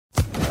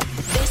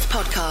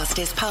podcast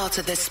is part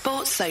of the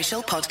Sports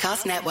Social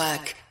Podcast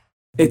Network.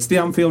 It's the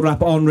Anfield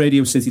Wrap on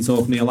Radio City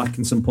Talk. Neil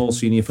Atkinson, Paul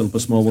Senior, Philippa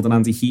Smallwood and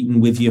Andy Heaton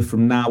with you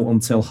from now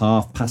until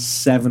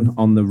 7:30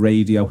 on the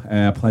radio.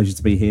 Pleasure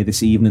to be here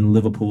this evening,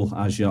 Liverpool,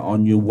 as you're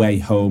on your way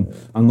home.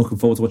 I'm looking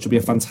forward to what should be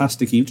a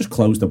fantastic evening. Just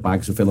close the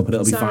bags for Philippa,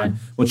 it'll be fine.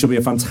 What should be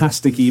a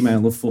fantastic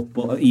weekend of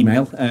football.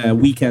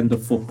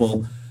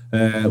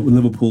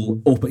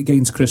 Liverpool up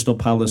against Crystal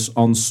Palace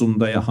on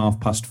Sunday at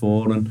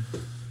 4:30. And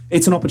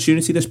it's an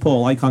opportunity, this,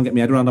 Paul. I can't get my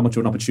head around how much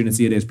of an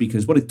opportunity it is,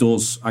 because what it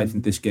does, I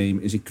think, this game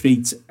is it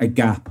creates a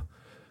gap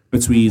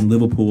between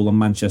Liverpool and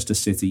Manchester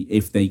City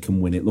if they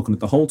can win it. Looking at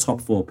the whole top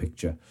four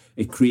picture,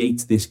 it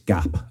creates this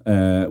gap,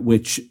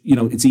 which, you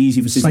know, it's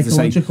easy for City to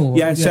say,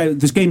 so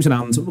there's games in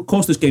hand. Of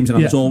course there's games in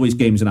hand, there's always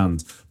games in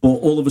hand. But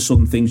all of a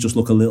sudden things just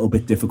look a little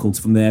bit difficult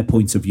from their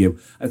point of view.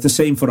 It's the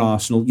same for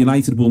Arsenal.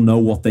 United will know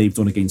what they've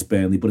done against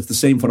Burnley, but it's the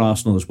same for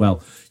Arsenal as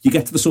well. You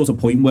get to the sort of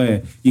point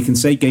where you can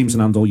say games in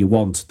hand all you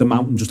want. The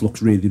mountain just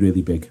looks really,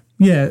 really big.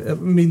 Yeah, I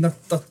mean, that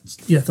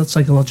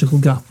psychological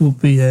gap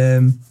would be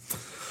a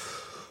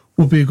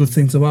good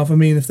thing to have. I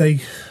mean, if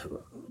they've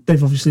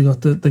obviously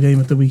got the game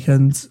at the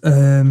weekend,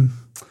 and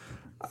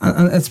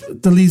it's,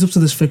 the lead up to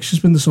this fixture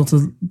has been the sort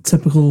of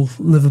typical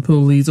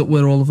Liverpool lead up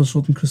where all of a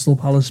sudden Crystal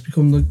Palace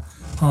become the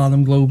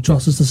Harlem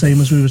Globetrotters, the same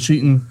as we were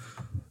treating,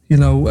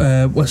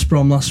 West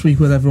Brom last week,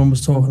 where everyone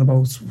was talking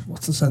about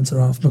what's the centre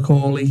half,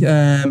 Macaulay,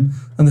 and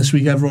this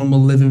week everyone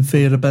will live in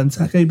fear of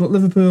Benteke. But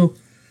Liverpool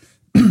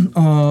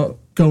are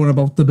going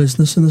about the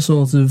business in a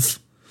sort of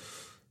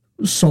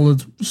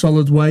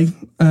solid way,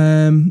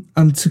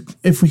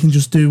 if we can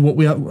just do what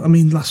we have. I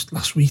mean,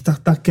 last week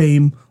that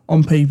game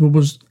on paper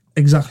was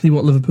exactly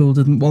what Liverpool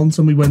didn't want,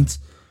 and we went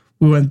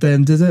there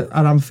and did it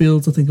at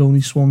Anfield. I think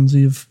only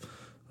Swansea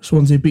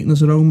beaten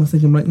us at home, I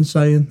think I'm right in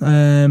saying.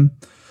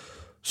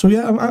 So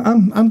yeah,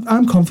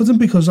 I'm confident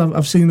because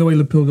I've seen the way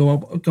Liverpool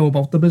go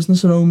about the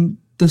business at home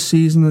this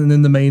season, and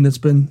in the main it's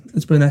been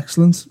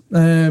excellent.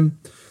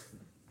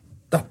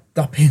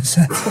 That being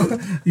said,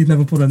 you'd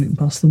never put anything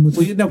past them.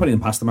 Well, you'd never put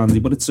anything past them, Andy,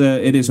 but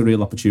it is a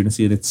real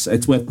opportunity, and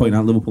it's worth pointing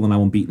out Liverpool are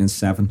now unbeaten in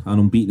 7, and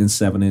unbeaten in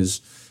 7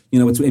 is,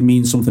 it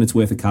means something. It's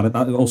worth a carrot.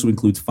 That also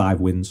includes 5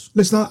 wins.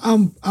 Listen,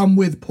 I'm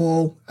with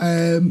Paul.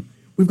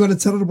 We've got a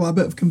terrible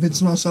habit of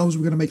convincing ourselves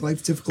we're going to make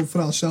life difficult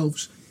for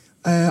ourselves,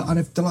 and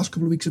if the last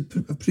couple of weeks have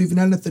proven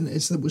anything,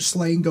 it's that we're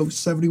slaying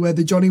ghosts everywhere.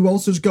 The Johnny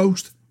Walters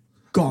ghost,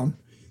 gone.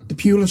 The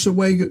Pulis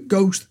away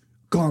ghost,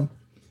 gone.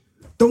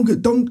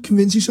 Don't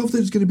convince yourself that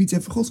it's going to be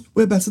difficult.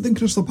 We're better than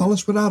Crystal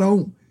Palace. We're at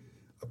home.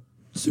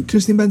 So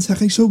Christian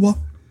Benteke, so what?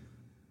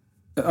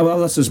 Well,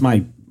 that's just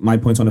my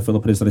point on it,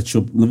 Philip, is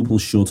that Liverpool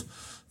should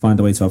find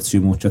a way to have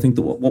too much. I think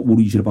that what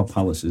worries you about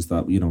Palace is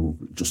that,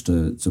 just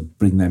to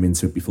bring them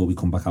into it before we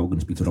come back, we're going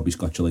to speak to Robbie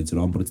Scotcher later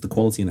on, but it's the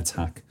quality in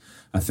attack,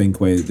 I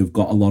think, where they've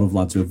got a lot of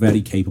lads who are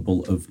very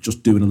capable of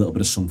just doing a little bit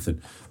of something.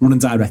 Running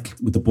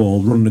direct with the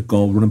ball, running a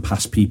goal, running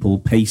past people,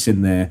 pace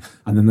in there,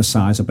 and then the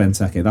size of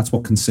Benteke. That's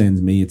what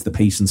concerns me. It's the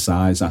pace and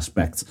size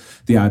aspect.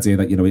 The idea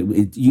that,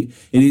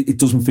 it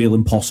doesn't feel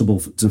impossible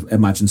to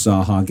imagine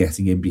Zaha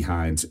getting in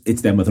behind.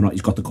 It's then whether or not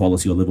he's got the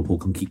quality or Liverpool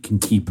can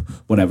keep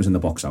whatever's in the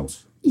box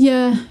out.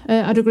 Yeah,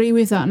 I'd agree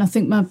with that. And I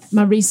think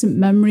my recent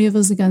memory of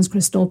us against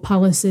Crystal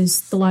Palace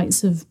is the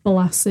likes of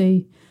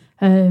Balassi,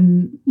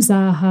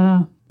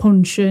 Zaha,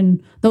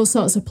 Punchin, those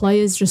sorts of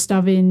players just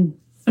having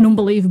an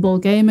unbelievable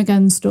game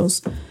against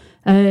us.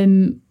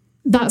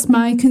 That's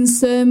my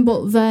concern,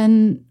 but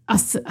then I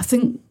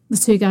think the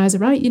two guys are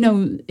right.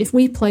 If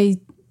we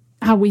play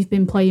how we've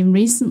been playing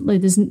recently,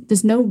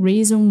 there's no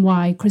reason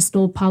why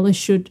Crystal Palace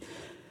should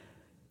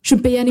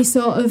be any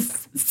sort of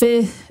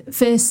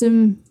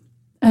fearsome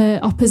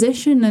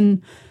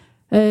opposition.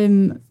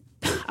 And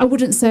I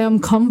wouldn't say I'm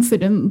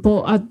confident,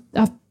 but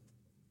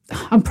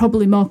I'm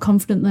probably more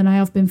confident than I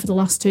have been for the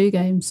last 2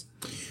 games.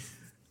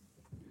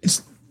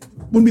 It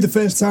wouldn't be the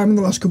first time in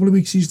the last couple of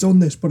weeks he's done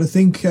this, but I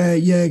think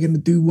you're going to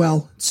do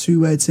well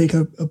to take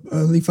a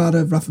leaf out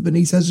of Rafa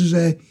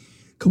Benitez's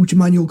coaching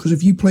manual, because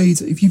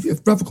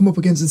if Rafa come up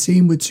against a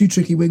team with 2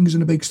 tricky wings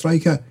and a big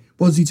striker,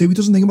 what does he do? He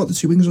doesn't think about the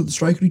 2 wings or the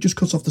striker, he just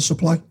cuts off the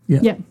supply.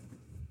 Yeah.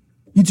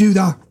 You do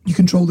that, you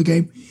control the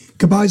game.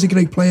 Kabai's a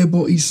great player,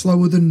 but he's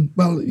slower than,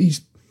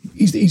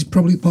 he's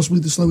probably possibly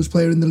the slowest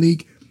player in the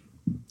league.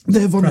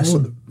 They're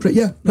vulnerable.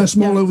 Press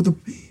them all over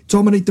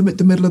dominate them at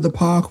the middle of the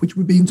park, which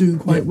we've been doing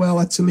quite well,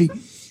 actually.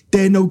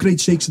 They're no great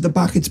shakes at the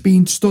back. It's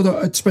been stood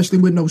out, especially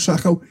with no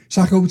Sacco.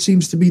 Sacco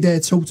seems to be there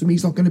totem.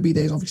 He's not going to be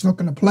there. He's obviously not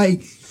going to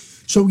play.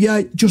 So,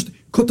 just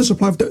cut the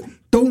supply.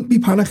 Don't be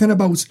panicking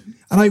about...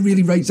 And I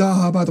really rate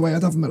Zaha, by the way.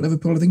 I'd have him at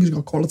Liverpool. I think he's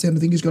got quality, and I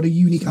think he's got a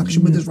unique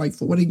action with his right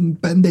foot where he can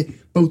bend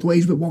it both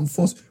ways with one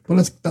foot.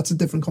 But that's a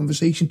different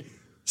conversation.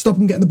 Stop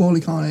him getting the ball,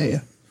 he can't hit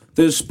you.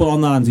 But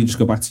on that, and you just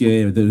go back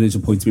to there is a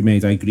point to be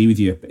made. I agree with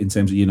you in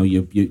terms of,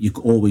 you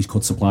always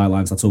cut supply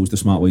lines. That's always the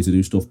smart way to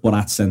do stuff. But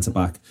at centre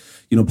back,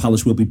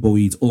 Palace will be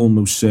buoyed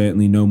almost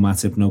certainly. No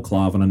Matip, no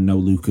Klavan, and no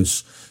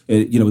Lucas.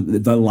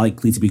 They're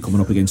likely to be coming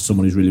up against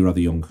someone who's really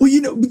rather young. Well,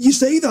 you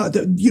say that.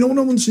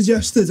 No one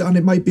suggested, and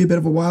it might be a bit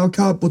of a wild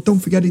card, but don't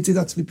forget he did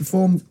actually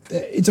perform.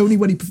 It's only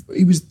when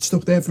he was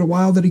stuck there for a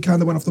while that he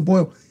kind of went off the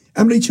boil.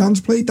 Emre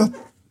Can's played that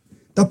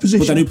position.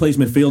 But then who plays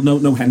midfield?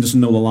 No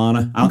Henderson, no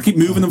Lallana. I'll keep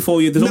moving them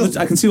for you.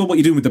 I can see what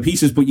you're doing with the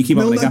pieces, but you keep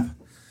having a gap.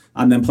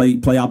 And then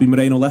play Albi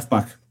Moreno left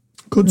back.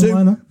 Could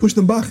do. Push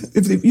them back.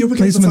 If you're up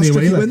against a fast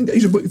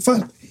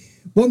winger,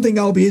 one thing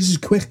Albi is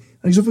quick,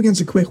 and he's up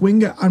against a quick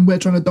winger, and we're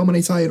trying to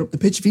dominate higher up the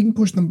pitch. If he can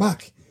push them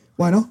back,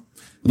 why not?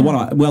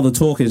 The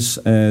talk is,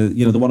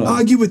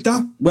 argue with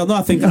that. Well, no,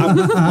 I think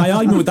my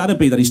argument with that would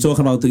be that he's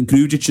talking about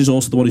Grujic is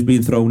also the one who's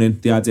being thrown in.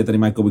 The idea that he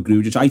might go with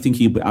Grujic. I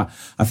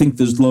think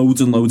there's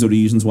loads and loads of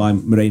reasons why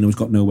Moreno's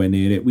got nowhere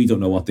near it. We don't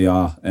know what they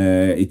are.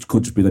 It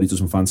could just be that he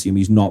doesn't fancy him.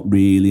 He's not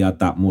really had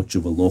that much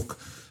of a look.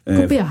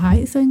 Could be a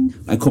height thing.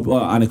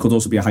 And it could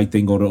also be a height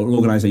thing or an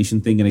organisation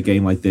thing in a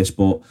game like this.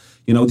 But,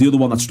 the other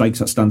one that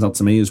stands out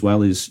to me as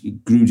well is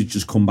Grujic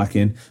just come back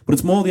in. But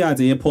it's more the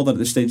idea, Paul, that at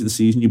this stage of the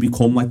season, you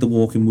become like the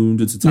walking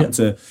wounded. I think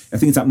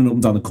it's happening up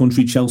and down the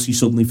country. Chelsea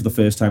suddenly, for the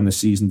first time this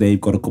season, they've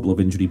got a couple of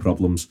injury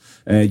problems.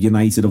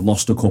 United have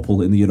lost a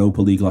couple in the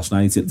Europa League last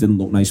night. It didn't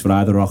look nice for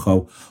either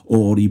Rojo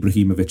or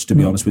Ibrahimovic, to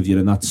be honest with you.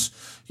 And that's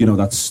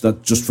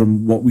just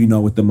from what we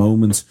know at the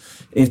moment.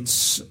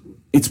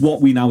 It's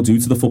what we now do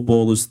to the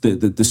footballers.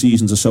 The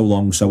seasons are so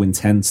long, so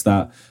intense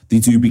that they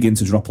do begin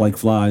to drop like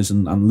flies.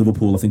 And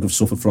Liverpool, I think, have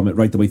suffered from it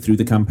right the way through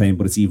the campaign,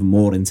 but it's even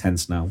more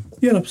intense now.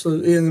 Yeah,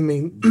 absolutely. And I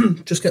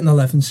mean, just getting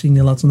 11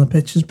 senior lads on the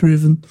pitch has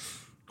proven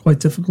quite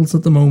difficult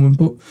at the moment.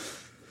 But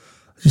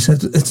as you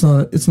said, it's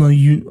not.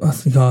 I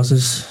think ours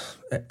is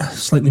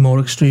slightly more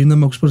extreme than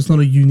most, but it's not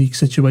a unique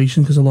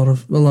situation because a lot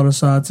of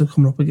sides are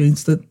coming up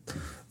against it.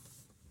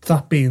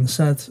 That being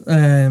said,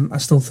 I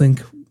still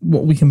think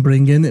what we can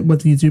bring in,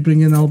 whether you do bring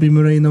in Albi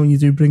Moreno and you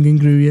do bring in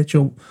Grujic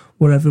or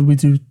whatever we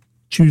do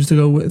choose to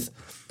go with,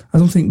 I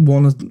don't think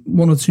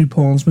one or two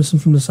pawns missing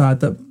from the side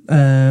that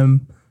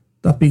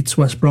beats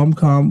West Brom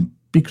can't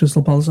beat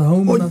Crystal Palace at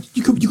home. Or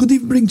you could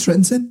even bring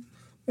Trent in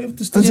and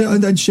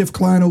then shift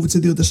Klein over to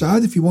the other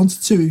side if you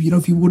wanted to.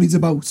 If you're worried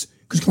about,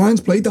 because Klein's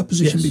played that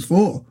position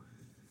before.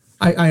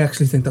 I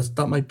actually think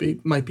that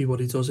might be what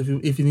he does. If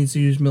you need to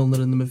use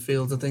Milner in the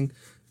midfield, I think.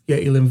 Yeah,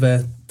 he'll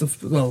invert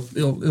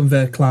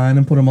Klein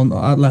and put him on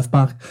at left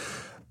back.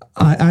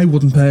 I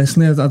wouldn't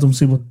personally. I don't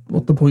see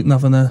what the point in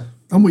having a.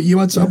 I'm with you.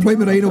 I'd play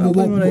Moreno,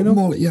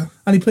 but yeah.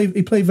 And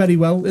he played very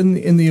well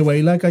in the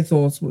away leg. I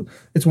thought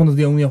it's one of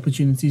the only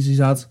opportunities he's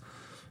had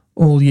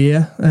all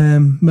year,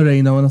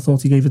 Moreno, and I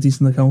thought he gave a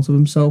decent account of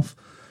himself.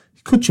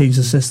 He could change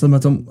the system. I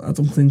don't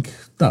think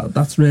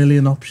that's really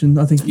an option.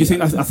 I think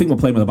we're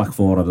playing with a back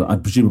four. I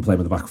presume we're playing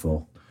with a back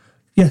four.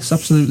 Yes,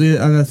 absolutely,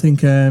 and I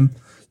think.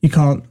 You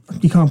can't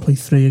play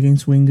three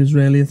against wingers,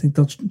 really. I think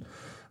that's.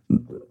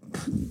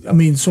 I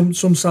mean, some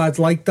sides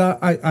like that.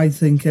 I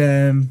think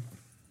the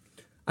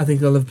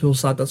Liverpool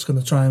side that's going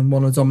to try and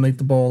want to dominate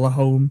the ball at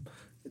home,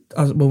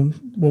 as it won't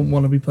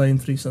want to be playing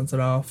three centre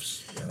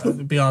halves.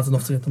 It'd be hard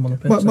enough to get them on the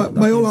pitch.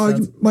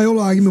 My whole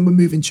argument with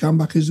moving Chan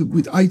back is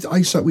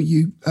I sat with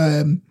you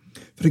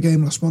for the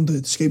game last Monday.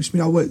 It escapes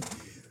me now.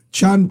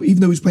 Chan, even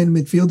though he was playing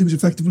in midfield, he was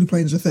effectively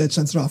playing as a third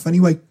centre half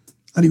anyway,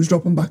 and he was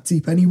dropping back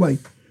deep anyway.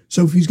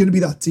 So if he's going to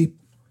be that deep,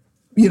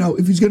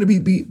 if he's going to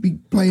be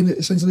playing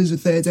essentially as a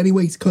third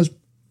anyway, because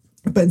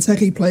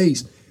Benteke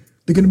plays,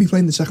 they're going to be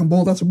playing the second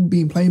ball. That's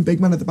being playing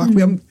big man at the back.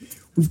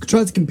 We've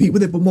tried to compete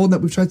with it, but more than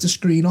that, we've tried to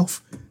screen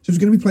off. So he's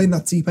going to be playing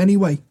that deep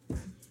anyway.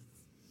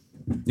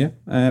 Yeah,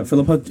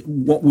 Philip,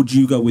 what would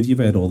you go with? You've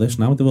heard all this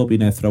now. There will be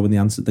no throwing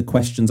the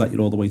questions at you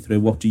all the way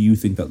through. What do you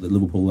think that the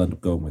Liverpool will end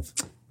up going with?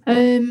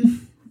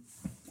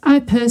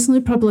 I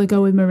personally probably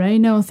go with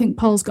Moreno. I think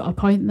Paul's got a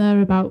point there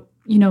about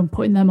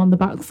putting them on the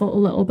back foot a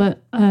little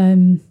bit.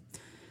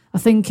 I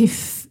think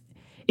if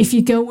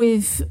you go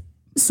with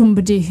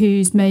somebody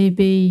who's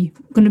maybe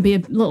going to be a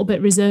little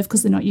bit reserved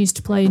because they're not used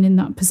to playing in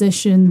that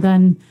position,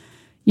 then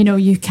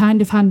you're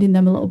kind of handing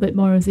them a little bit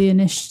more of the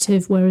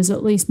initiative. Whereas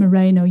at least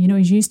Moreno,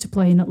 he's used to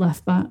playing at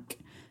left back.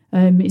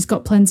 He's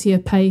got plenty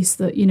of pace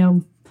that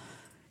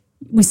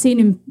we've seen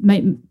him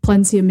make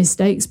plenty of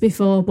mistakes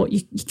before, but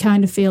you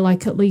kind of feel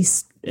like at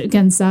least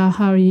against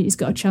Zaha, he's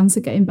got a chance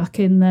of getting back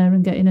in there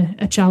and getting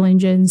a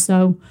challenge in.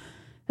 So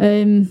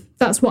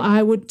that's what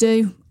I would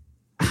do.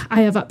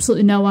 I have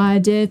absolutely no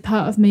idea.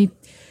 Part of me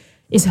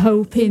is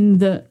hoping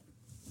that,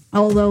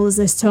 although there's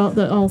this talk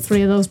that all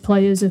three of those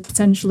players are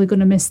potentially going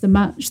to miss the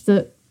match,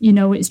 that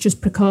it's just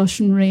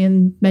precautionary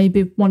and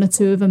maybe one or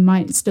two of them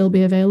might still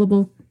be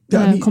available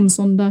come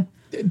Sunday.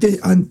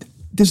 And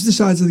this is the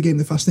sides of the game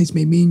that fascinates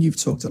me. Me and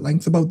you've talked at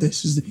length about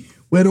this.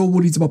 We're all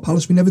worried about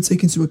Palace. We never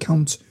take into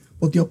account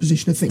what the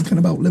opposition are thinking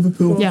about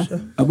Liverpool. Yeah.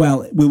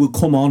 Well, we will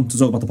come on to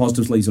talk about the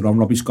positives later on.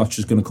 Robbie Scotch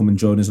is going to come and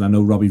join us, and I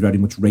know Robbie very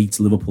much rates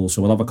Liverpool,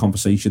 so we'll have a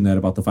conversation there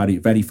about the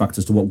very fact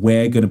as to what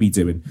we're going to be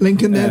doing.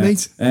 Lincoln there,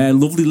 mate.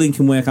 Lovely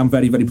Lincoln work. I'm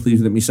very, very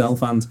pleased with it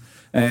myself, and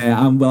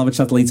we'll have a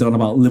chat later on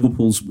about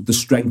the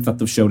strength that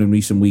they've shown in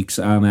recent weeks,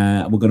 and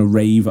we're going to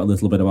rave a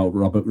little bit about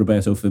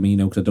Roberto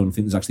Firmino, because I don't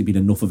think there's actually been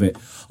enough of it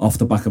off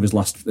the back of his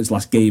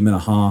last game and a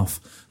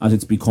half as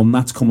it's become.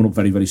 That's coming up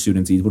very, very soon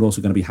indeed. We're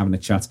also going to be having a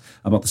chat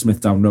about the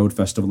Smithdown Road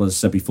Festival. As I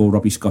said before,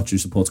 Robbie Scotch, who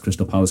supports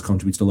Crystal Palace,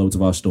 contributes to loads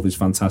of our stuff, is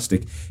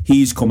fantastic.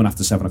 He's coming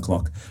after 7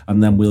 o'clock,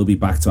 and then we'll be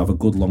back to have a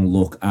good long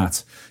look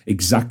at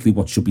exactly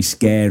what should be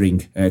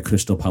scaring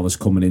Crystal Palace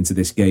coming into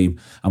this game,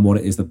 and what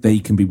it is that they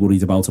can be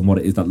worried about, and what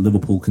it is that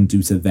Liverpool can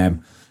do to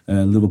them.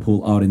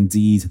 Liverpool are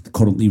indeed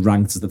currently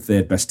ranked as the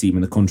third best team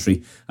in the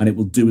country, and it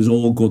will do us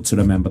all good to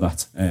remember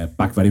that.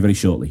 Back very, very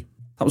shortly.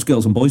 That was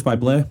Girls and Boys by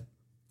Blair.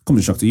 Come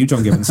to shock to you,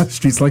 John Gibbons.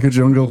 Streets like a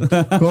jungle.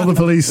 Call the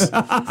police.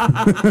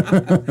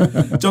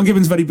 John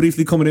Gibbons very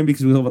briefly coming in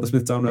because we talk about the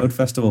Smithdown Road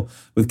Festival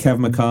with Kev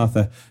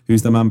MacArthur,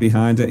 who's the man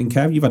behind it. And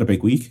Kev, you've had a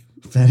big week.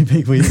 Very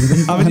big week.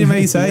 Haven't you,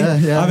 mate?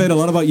 Yeah. I've heard a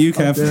lot about you,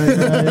 Kev.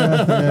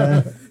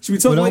 Yeah. Should we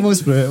talk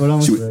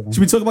Should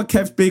we talk about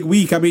Kev's big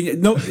week? I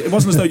mean, no, it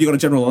wasn't as though you got a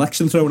general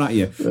election thrown at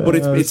you, but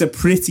it's a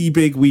pretty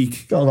big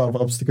week. Got a lot of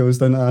obstacles,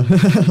 don't I?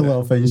 A lot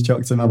of things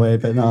chucked in my way,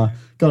 but got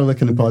to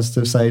look on the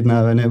positive side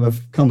now, and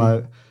we've come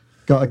out.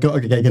 Got a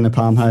gig in the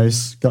Palm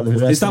House.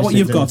 Is that what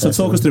you've got? So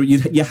talk us through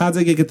it. You had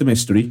a gig at the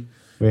Mystery.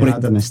 We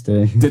had the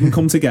Mystery. Didn't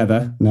come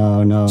together.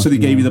 No. So they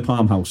gave you the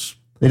Palm House.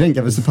 They didn't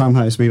give us the Palm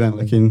House. We went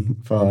looking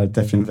for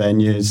different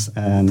venues,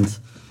 and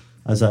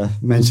as I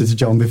mentioned to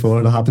John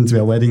before, there happened to be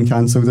a wedding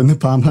cancelled in the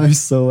Palm House,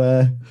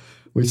 so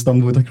we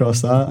stumbled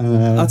across that.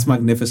 That's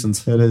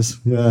magnificent. It is,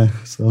 yeah.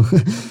 So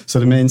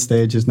the main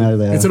stage is now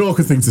there. It's an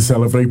awkward thing to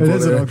celebrate. It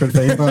is an awkward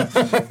thing,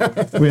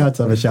 but we had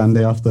to have a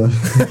shandy after.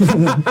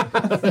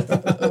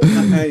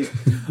 Hey,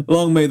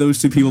 long may those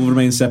two people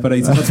remain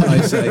separated. That's what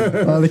I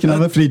say. Well, they can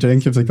have a free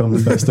drink if they come to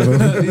the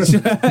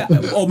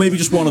festival. Or maybe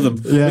just one of them.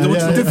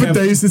 Different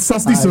days. It's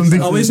Saturday, Sunday.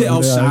 Oh, is it?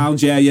 Oh,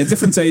 sound. Yeah.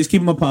 Different days.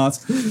 Keep them apart.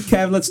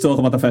 Kev, let's talk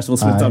about the festival,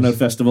 Smithdown Road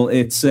Festival.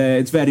 It's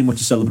very much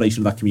a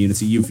celebration of that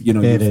community.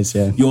 It is.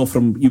 Yeah.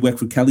 You work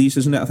for Kelly's,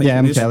 isn't it? I think. Yeah,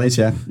 I'm Kelly's.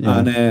 Yeah.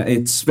 And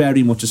it's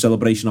very much a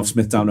celebration of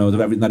Smithdown Road, of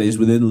everything that is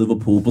within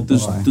Liverpool. But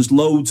there's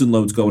loads and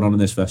loads going on in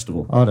this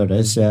festival. Oh, there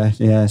is.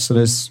 Yeah. So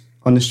there's.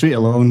 On the street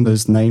alone,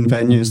 there's 9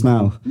 venues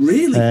now.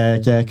 Really?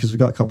 Yeah, because we've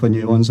got a couple of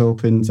new ones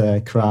opened,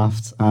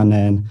 Craft, and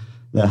then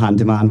the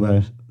Handyman,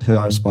 who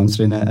are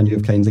sponsoring it, and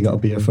you've kindly got a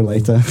beer for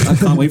later. I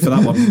can't wait for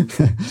that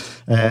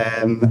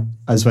one.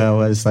 As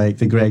well as like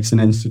the Gregson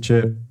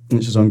Institute,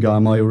 which is on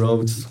Garmoyle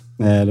Road.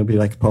 There'll be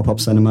like a pop-up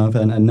cinema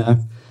event in there.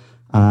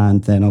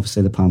 And then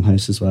obviously the Palm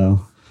House as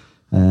well,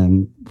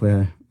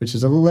 which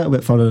is a little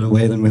bit further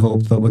away than we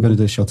hoped, but we're going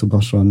to do shuttle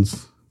bus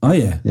runs. Oh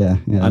yeah. Yeah.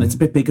 And it's a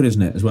bit bigger,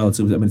 isn't it, as well? It's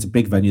a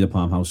big venue, the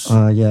Palm House.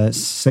 Yeah, it's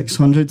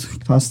 600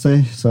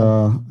 capacity.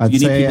 So I'd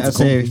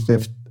say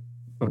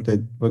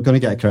we're going to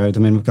get a crowd. I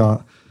mean, we've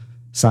got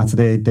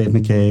Saturday Dave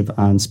McCabe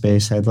and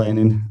Space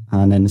headlining,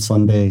 and then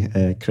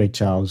Sunday Craig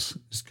Charles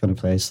is going to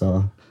play.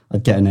 So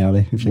I'd get in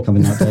early if you're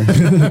coming that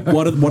day.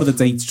 What are the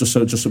dates? Just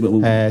so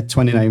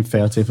 29th,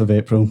 30th of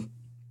April,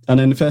 and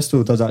then the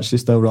festival does actually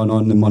still run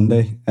on the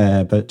Monday,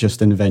 but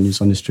just in the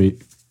venues on the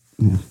street.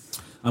 Yeah.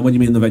 And when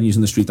you mean the venues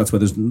in the street, that's where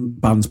there's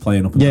bands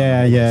playing up.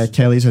 Yeah.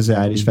 Kelly's has the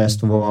Irish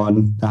Festival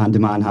on. The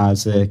Handyman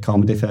has a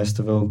comedy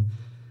festival.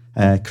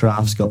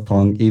 Craft's got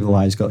punk. Evil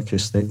Eye's got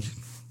acoustic.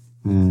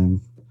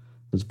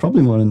 There's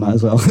probably more than that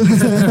as well.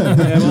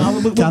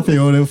 Cafe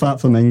Oro, Fat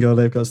Flamingo,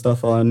 they've got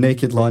stuff on.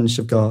 Naked Lunch,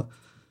 they've got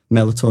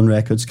Melatonin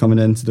Records coming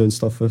in to doing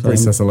stuff with them. Great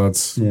set of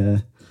lads. Yeah,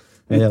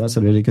 that's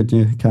a really good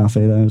new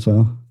cafe there as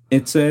well.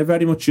 It's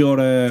very much your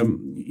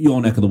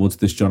neck of the woods,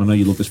 this, John. I know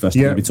you love this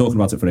festival. You've been talking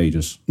about it for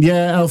ages.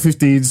 Yeah,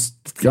 L15's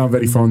I'm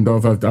very fond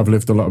of. I've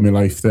lived a lot of my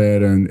life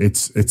there, and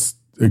it's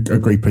a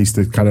great place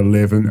to kind of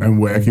live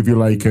and work, if you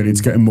like, and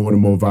it's getting more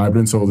and more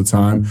vibrant all the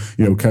time.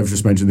 You know, Kev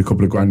just mentioned a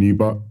couple of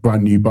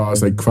brand new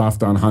bars like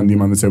Craft and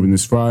Handyman that's open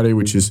this Friday,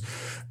 which is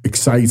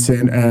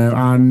exciting,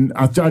 and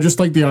I just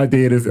like the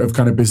idea of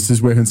kind of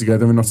businesses working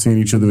together and not seeing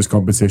each other as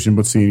competition,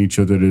 but seeing each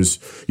other as,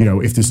 you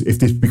know, if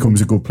this becomes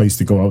a good place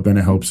to go out, then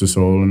it helps us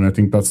all, and I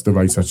think that's the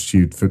right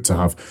attitude to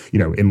have, you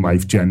know, in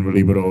life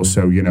generally, but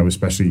also, you know,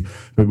 especially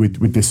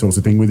with this sort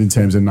of thing in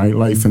terms of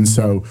nightlife. And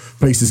so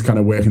places kind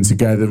of working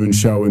together and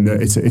showing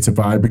that it's a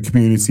vibrant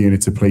community and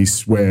it's a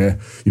place where,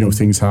 you know,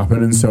 things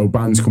happen, and so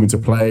bands come into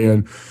play,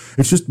 and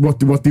it's just what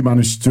they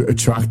managed to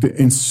attract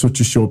in such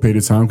a short period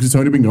of time, because it's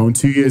only been going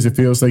 2 years. It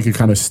feels like a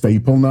kind of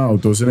staple now,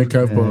 doesn't it,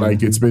 Kev? But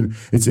like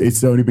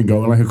it's only been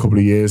going like a couple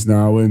of years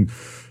now, and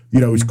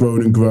it's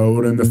grown and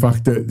grown, and the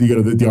fact that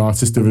the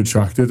artists have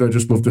attracted. I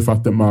just love the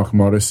fact that Mark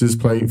Morris is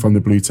playing from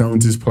the Blue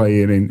Tones is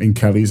playing in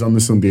Kelly's on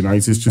the Sunday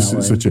night. It's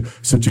just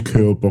such a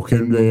cool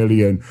booking,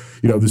 really. And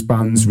there's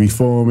bands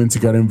reforming to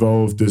get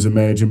involved. There's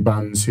emerging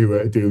bands who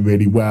are doing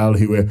really well,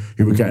 who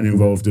are getting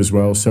involved as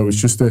well. So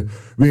it's just a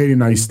really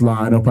nice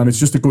lineup, and it's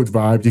just a good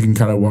vibe. You can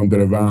kind of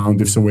wander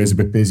around. If somewhere's a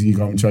bit busy, you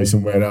go and try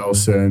somewhere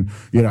else, and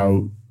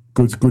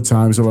good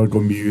times, a lot of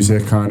good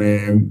music, and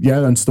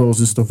and stalls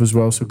and stuff as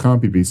well, so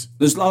can't be beat.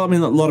 There's a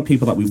lot of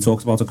people that we've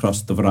talked about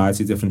across the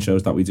variety of different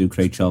shows that we do.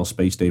 Craig Charles,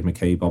 Space, Dave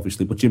McCabe,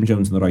 obviously, but Jim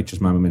Jones and the Righteous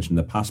Man we mentioned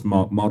in the past,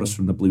 Mark Morris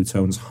from the Blue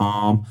Tones,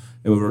 Harm,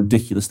 they were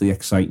ridiculously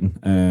exciting,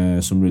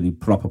 some really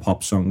proper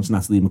pop songs.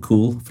 Natalie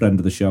McCool, friend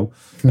of the show,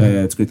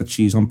 it's great that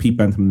she's on. Pete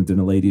Bentham and the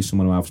Dinner Ladies,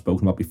 someone who I've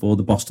spoken about before.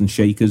 The Boston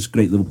Shakers,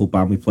 great Liverpool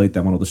band, we played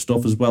them on other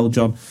stuff as well,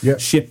 John.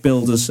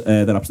 Shipbuilders,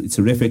 they're absolutely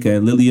terrific.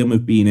 Lilium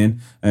have been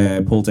in,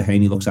 Paul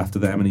Dehaney looks after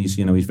them, and he's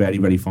very,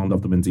 very fond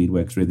of them indeed,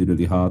 works really,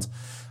 really hard.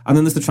 And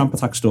then there's the Tramp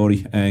Attack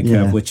story,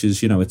 Kev, which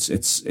is,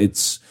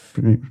 it's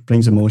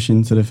brings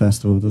emotion to the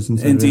festival, doesn't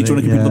it? Indeed, do you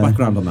want to give people the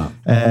background on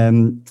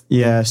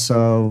that?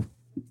 So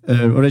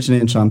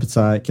originating Tramp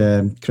Attack,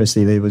 Chris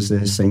Ely was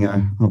the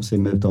singer, obviously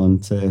moved on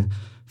to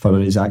follow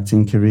his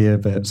acting career,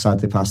 but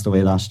sadly passed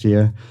away last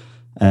year.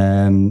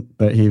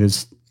 But he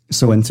was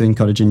so into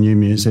encouraging new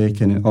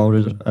music, and all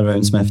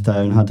around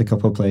Smithtown, had a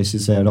couple of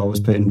places there, always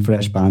putting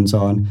fresh bands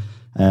on.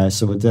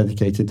 So we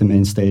dedicated the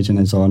main stage in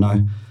his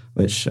honour,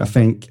 which I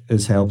think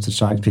has helped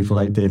attract people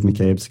like Dave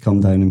McCabe to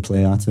come down and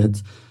play at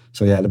it.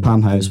 So the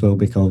Palm House will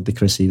be called the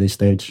Chris Ely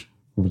stage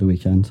over the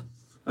weekend.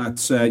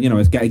 That's,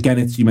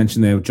 again, you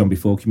mentioned there, John,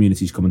 before,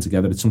 communities coming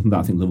together. It's something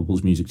that I think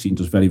Liverpool's music scene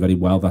does very, very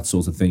well, that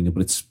sort of thing.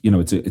 But it's,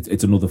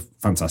 it's another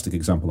fantastic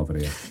example of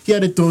it here. Yeah,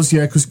 it does,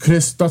 because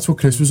Chris, that's what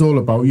Chris was all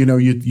about.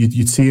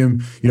 You'd see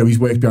him, he's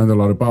worked behind a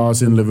lot of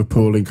bars in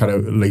Liverpool in kind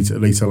of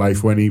later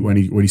life when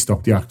he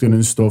stopped the acting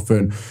and stuff.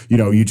 And,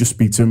 you just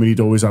speak to him and he'd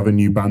always have a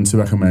new band to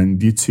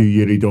recommend you to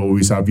you. He'd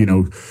always have,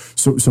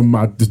 some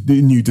mad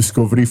new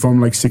discovery from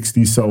like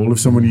 60s soul of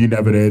someone you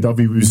never heard of.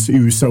 He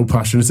was so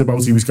passionate about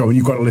it. He was going,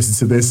 you've got to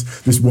listen to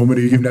this woman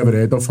who you've never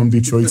heard of from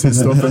Detroit and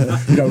stuff,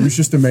 and it was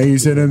just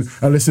amazing. And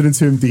listening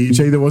to him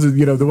DJ, there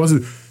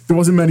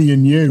wasn't many you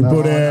knew,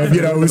 but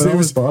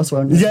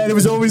it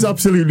was always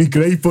absolutely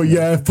great.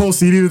 But Paul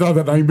Seeley would have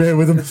that nightmare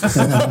with him.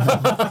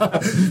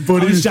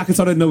 But his jacket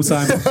on in no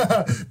time.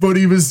 But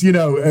he was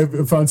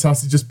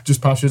fantastic,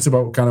 just passionate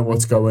about kind of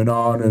what's going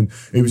on, and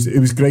it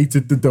was great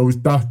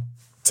that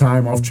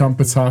time of Tramp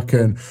Attack,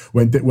 and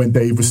when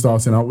Dave was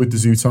starting out with the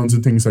Zootons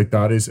and things like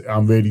that,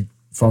 I'm really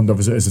fond of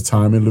as a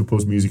time in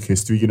Liverpool's music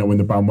history, when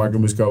the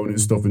bandwagon was going and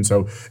stuff. And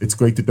so it's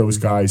great that those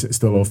guys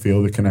still all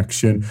feel the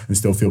connection and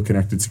still feel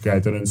connected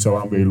together. And so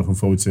I'm really looking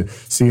forward to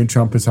seeing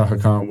Tramp Attack. I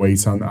can't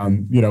wait, and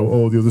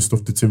all the other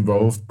stuff that's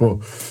involved.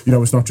 But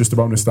it's not just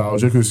about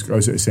nostalgia, because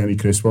certainly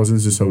Chris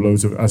wasn't. There's so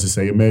loads of, as I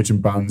say,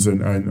 emerging bands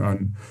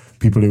and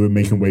people who are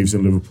making waves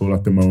in Liverpool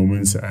at the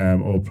moment,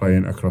 all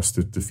playing across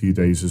the few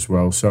days as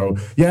well. So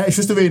it's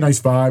just a really nice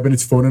vibe, and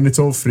it's fun, and it's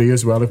all free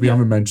as well. If we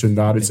haven't mentioned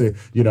that, it's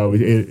you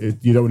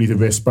don't need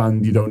a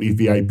wristband, you don't need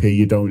VIP,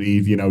 you don't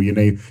need your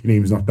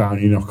name's not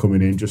down, you're not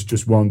coming in.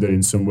 Just wander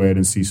in somewhere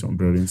and see something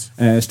brilliant.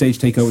 Stage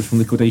takeovers from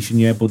Liquidation,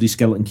 Buddy,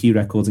 Skeleton Key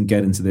Records, and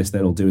Get Into This.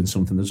 They're all doing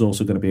something. There's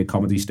also going to be a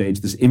comedy stage.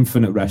 There's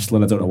Infinite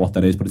Wrestling. I don't know what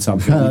that is, but it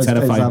sounds really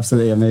terrifying. It's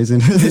absolutely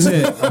amazing. Is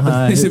it?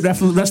 Is it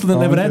wrestling that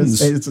never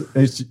ends?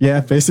 It's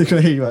basically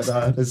like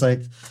that. It's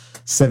like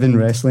 7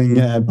 wrestling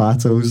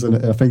battles,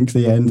 and I think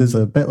the end is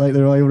a bit like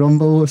the Royal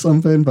Rumble or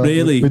something. But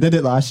really, we did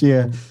it last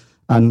year,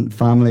 and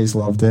families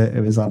loved it.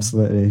 It was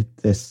absolutely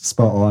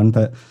spot on.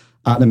 But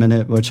at the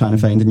minute, we're trying to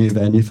find a new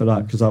venue for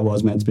that, because that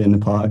was meant to be in the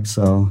park.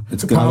 So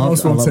it's good.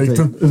 Palmhouse won't take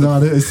them.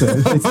 No, it's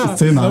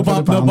too mad.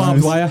 No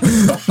barbed wire.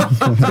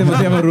 They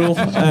have a rule.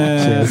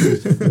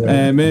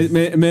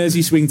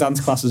 Mersey swing dance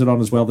classes are on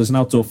as well. There's an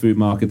outdoor food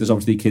market. There's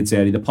obviously a kids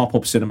area. The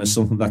pop-up cinema is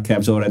something that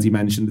Kev's already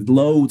mentioned.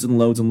 Loads and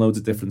loads and loads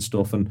of different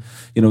stuff, and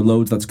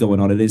loads that's going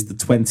on. It is the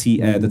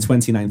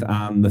 29th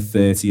and the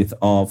 30th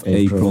of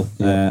April.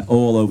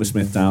 All over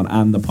Smithtown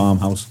and the Palm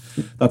House.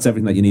 That's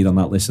everything that you need on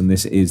that list, and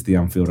this is the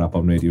Anfield Wrap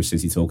on Radio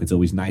City Talk. It's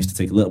always nice to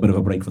take a little bit of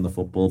a break from the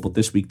football, but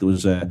this week there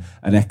was an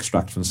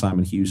extract from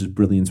Simon Hughes'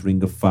 brilliant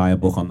Ring of Fire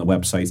book on the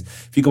website.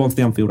 If you go onto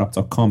the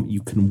AnfieldWrap.com,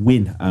 you can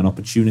win an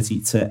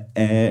opportunity to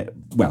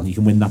you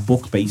can win that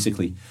book,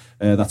 basically.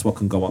 That's what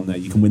can go on there.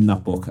 You can win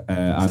that book,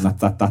 and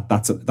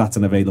that's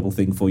an available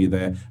thing for you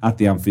there at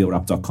the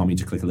AnfieldWrap.com. You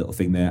just click a little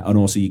thing there, and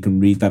also you can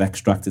read that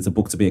extract. It's a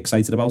book to be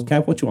excited about.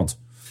 Kev, what do you want?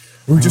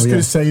 We were just going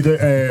to say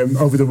that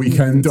over the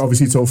weekend,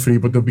 obviously it's all free,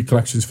 but there'll be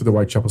collections for the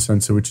Whitechapel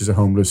Centre, which is a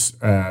homeless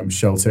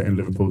shelter in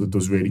Liverpool that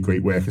does really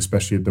great work,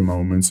 especially at the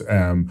moment,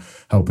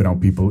 helping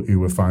out people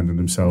who are finding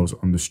themselves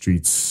on the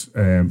streets,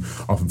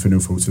 often for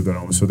no fault of their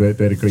own. So they're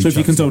a great. So if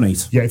you can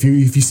donate, if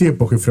you see a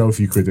book, and throw a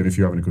few quid in if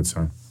you're having a good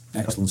time.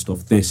 Excellent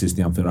stuff. This is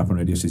the Anfield Wrap on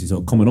Radio City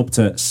Talk. Coming up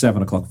to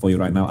 7 o'clock for you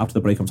right now. After the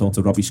break, I'm talking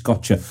to Robbie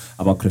Scotcher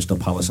about Crystal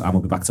Palace, and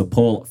we'll be back to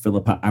Paul,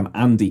 Philippa and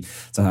Andy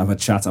to have a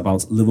chat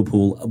about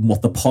Liverpool and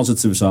what the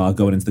positives are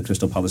going into the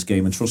Crystal Palace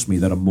game. And trust me,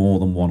 there are more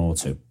than one or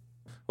two.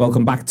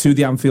 Welcome back to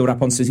the Anfield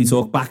Wrap on City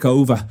Talk. Back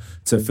over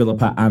to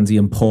Philippa, Andy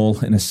and Paul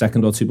in a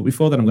second or two. But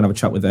before that, I'm going to have a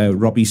chat with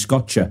Robbie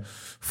Scotcher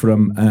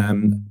from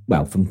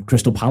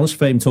Crystal Palace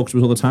fame. Talks to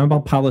us all the time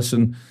about Palace.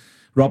 And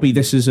Robbie,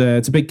 this is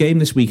it's a big game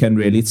this weekend,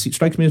 really. It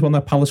strikes me as one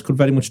that Palace could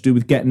very much do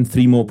with getting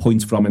 3 more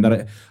points from. And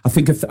that I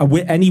think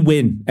any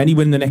win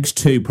the next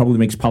 2 probably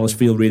makes Palace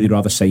feel really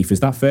rather safe. Is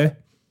that fair?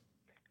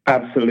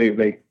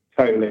 Absolutely,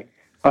 totally.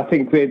 I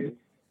think this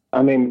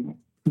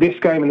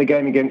game and the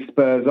game against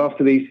Spurs,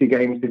 after these 2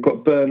 games, we've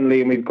got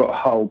Burnley and we've got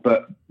Hull,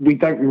 but we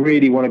don't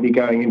really want to be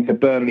going into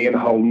Burnley and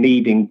Hull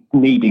needing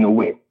a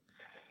win.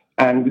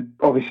 And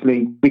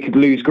obviously, we could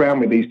lose ground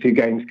with these 2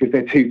 games because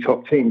they're 2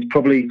 top teams.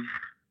 Probably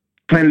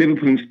playing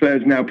Liverpool and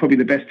Spurs now, probably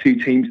the best 2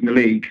 teams in the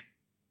league,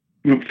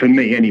 for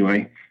me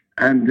anyway.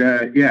 And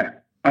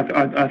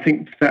I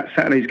think that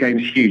Saturday's game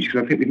is huge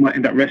because I think we might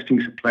end up resting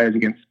some players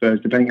against Spurs,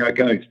 depending how it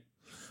goes.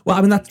 Well,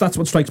 I mean, that's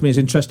what strikes me as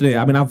interesting.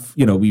 I mean,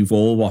 we've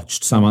all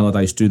watched Sam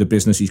Allardyce do the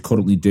business he's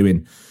currently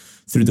doing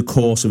through the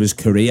course of his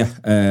career,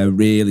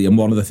 really. And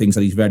one of the things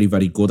that he's very,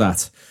 very good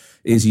at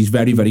is he's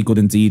very, very good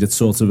indeed at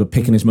sort of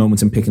picking his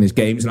moments and picking his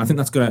games. And I think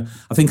I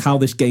think how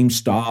this game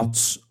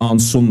starts on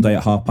Sunday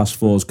at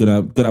 4:30 is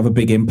gonna have a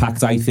big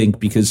impact, I think,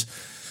 because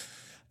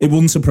it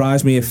wouldn't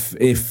surprise me if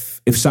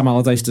Sam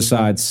Allardyce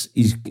decides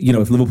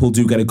if Liverpool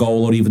do get a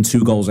goal or even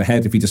 2 goals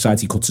ahead, if he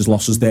decides he cuts his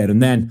losses there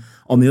and then.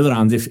 On the other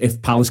hand,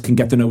 if Palace can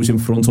get the nose in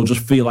front or just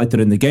feel like they're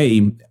in the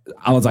game,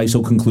 Allardyce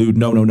will conclude,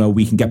 no,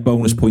 we can get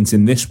bonus points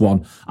in this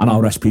one and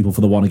I'll rest people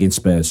for the one against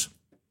Spurs.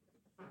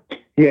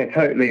 Yeah,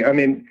 totally. I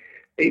mean,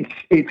 it's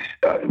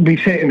we've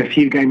seen it in a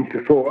few games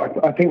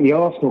before. I think the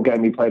Arsenal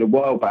game we played a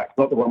while back,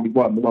 not the one we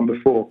won, the one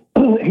before,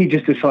 he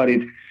just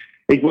decided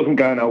it wasn't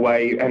going our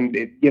way, and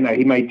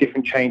he made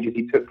different changes.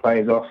 He took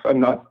players off,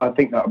 and I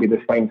think that'll be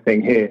the same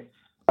thing here.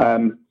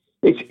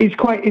 It's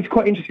quite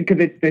interesting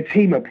because the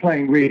team are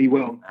playing really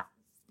well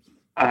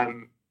now,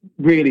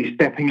 really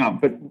stepping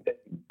up. But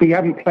we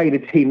haven't played a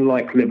team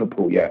like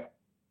Liverpool yet.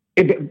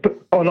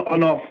 But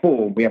on our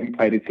form, we haven't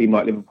played a team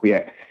like Liverpool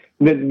yet.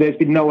 There's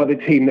been no other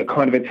team that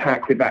kind of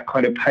attack with that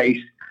kind of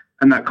pace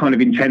and that kind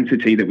of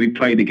intensity that we've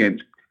played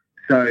against.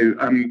 So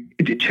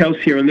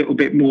Chelsea are a little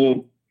bit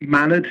more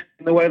mannered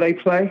in the way they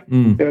play.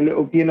 They're a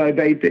little,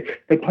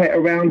 they play it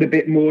around a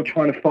bit more,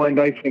 trying to find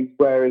openings,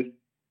 whereas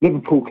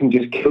Liverpool can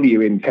just kill you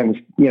in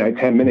 10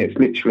 minutes,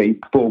 literally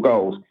 4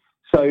 goals.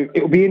 So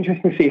it'll be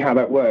interesting to see how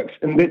that works.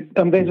 And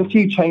there's a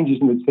few changes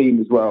in the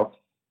team as well.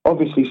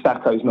 Obviously,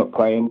 Sakho's not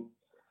playing,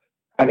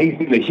 and he's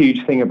been a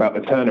huge thing about the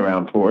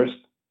turnaround for us.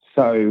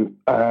 So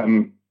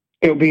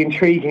it'll be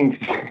intriguing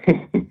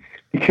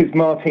because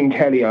Martin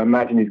Kelly, I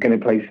imagine, is going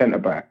to play centre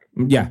back.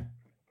 Yeah.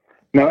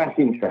 Now that's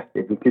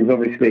interesting because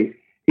obviously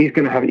he's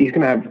going to have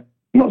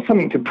not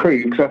something to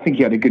prove, because I think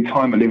he had a good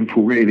time at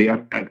Liverpool. Really, I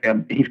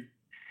don't think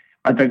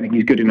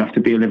he's good enough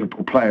to be a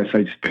Liverpool player,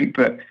 so to speak.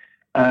 But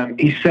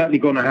he's certainly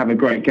going to have a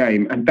great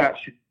game, and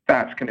that's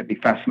going to be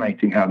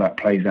fascinating how that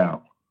plays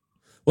out.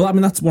 Well, I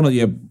mean, that's one of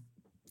you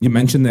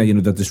mentioned there.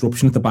 The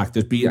disruption at the back.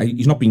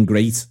 He's not been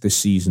great this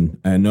season.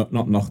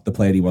 Not the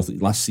player he was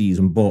last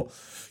season, but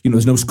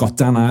there's no Scott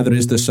Dan either,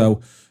 is there? So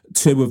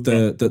 2 of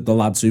the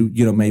lads who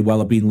may well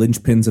have been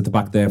linchpins at the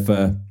back there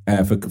for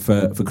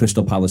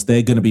Crystal Palace,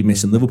 they're going to be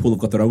missing. Liverpool have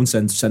got their own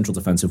central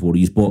defensive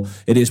worries, but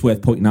it is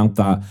worth pointing out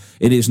that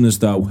it isn't as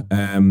though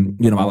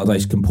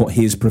Allardyce can put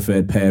his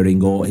preferred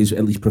pairing or his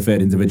at least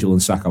preferred individual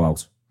and Sakho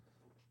out.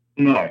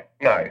 No.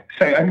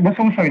 So, and what's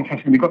also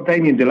interesting, we've got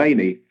Damien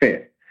Delaney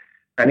fit,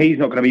 and he's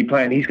not going to be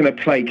playing. He's going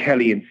to play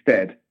Kelly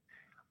instead.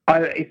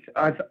 I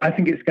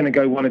think it's going to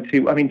go 1 or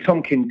 2. I mean,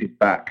 Tompkins is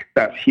back.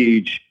 That's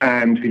huge.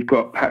 And we've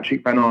got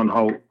Patrick Van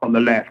Arnholt on the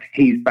left.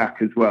 He's back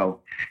as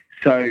well.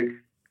 So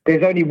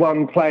there's only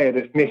one player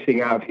that's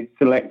missing out of his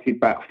selected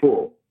back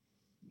 4.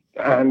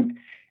 And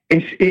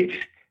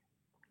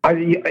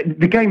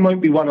the game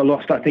won't be won or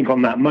lost, I think,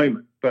 on that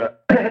moment.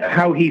 But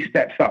how he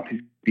steps up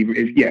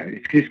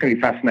it's just going to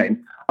be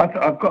fascinating.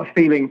 I've got a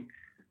feeling...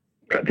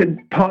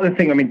 Part of the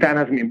thing, I mean, Dan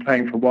hasn't been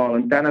playing for a while,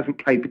 and Dan hasn't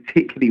played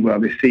particularly well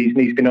this season.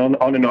 He's been on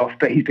and off,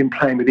 but he's been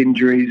playing with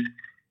injuries.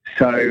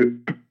 So,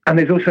 and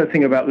there's also a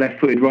thing about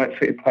left-footed,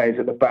 right-footed players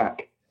at the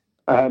back.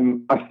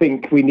 I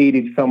think we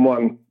needed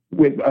someone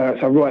with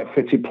a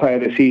right-footed player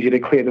that's easier to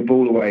clear the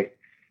ball away,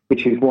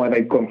 which is why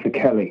they've gone for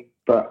Kelly.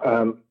 But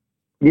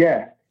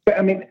but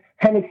I mean,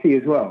 Hennessy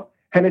as well.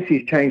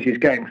 Hennessy's changed his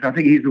game, because I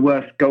think he's the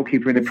worst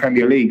goalkeeper in the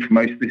Premier League for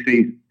most of the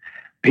season.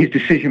 His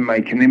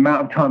decision-making, the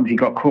amount of times he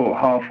got caught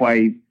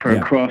halfway for a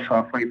cross,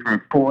 halfway for a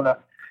corner,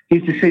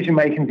 his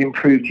decision-making's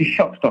improved. His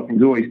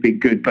shot-stopping's always been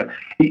good, but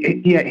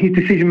his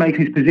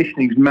decision-making, his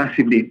positioning's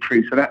massively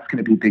improved, so that's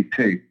going to be big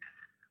too.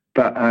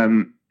 But, I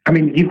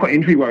mean, you've got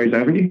injury worries,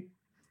 haven't you?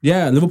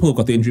 Yeah, Liverpool have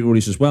got the injury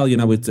worries as well.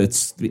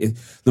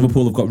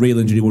 Liverpool have got real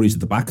injury worries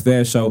at the back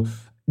there, so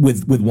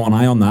with one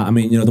eye on that. I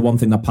mean, the one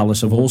thing that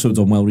Palace have also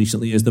done well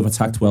recently is they've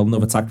attacked well and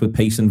they've attacked with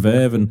pace and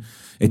verve, and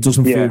it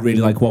doesn't feel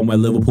really like one where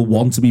Liverpool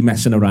want to be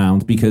messing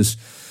around, because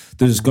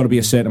there's got to be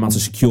a certain amount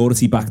of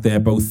security back there.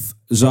 Both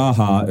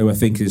Zaha, who I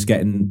think is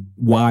getting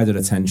wider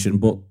attention,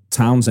 but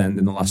Townsend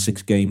in the last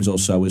 6 games or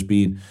so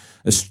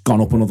has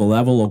gone up another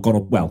level, or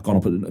gone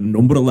up a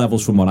number of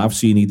levels from what I've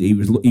seen. He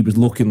was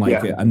looking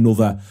like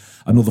another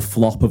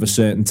flop of a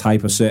certain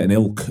type, a certain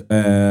ilk,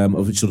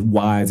 of sort of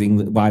wide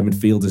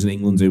midfielders in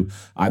England who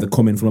either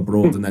come in from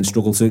abroad and then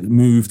struggle to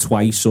move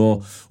twice,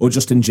 or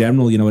just in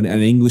general, an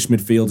English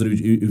midfielder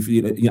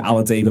who a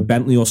la David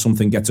Bentley or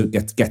something get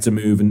to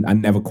move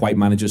and never quite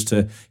manages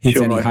to hit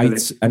any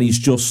heights. And he's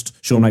just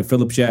Sean Wright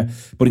Phillips,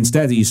 but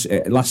instead he's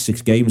last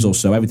 6 games or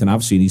so, everything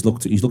I've seen, he's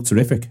looked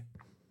terrific.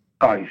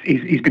 Oh,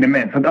 he's been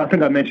immense. I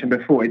think I mentioned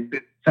before,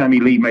 Sammy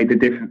Lee made the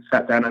difference,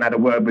 sat down and had a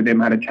word with him,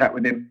 had a chat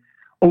with him.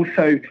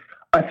 Also,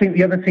 I think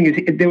the other thing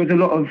is there was a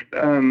lot of...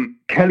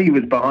 Kelly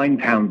was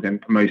behind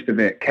Townsend for most of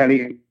it.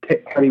 Kelly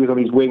was on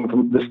his wing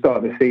from the start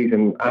of the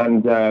season,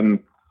 and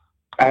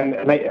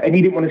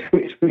he didn't want to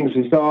switch things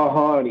with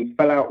Zaha, and he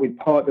fell out with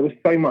Part. There was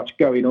so much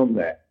going on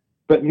there.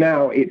 But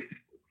now it's...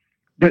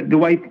 The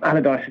way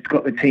Allardyce has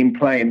got the team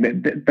playing,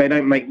 they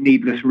don't make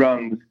needless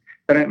runs.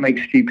 They don't make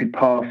stupid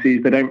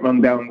passes. They don't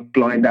run down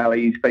blind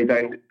alleys. They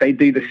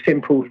do the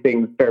simple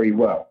things very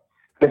well,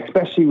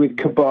 especially with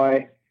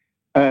Kabay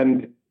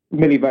and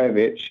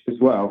Milivojevic as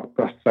well.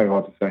 That's so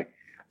hard to say.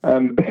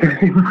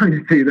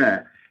 To do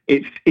that,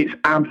 it's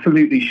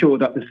absolutely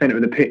shored up the centre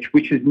of the pitch,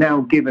 which has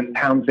now given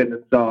Townsend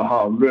and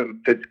Zaha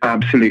room to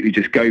absolutely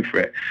just go for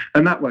it,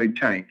 and that won't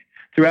change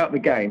throughout the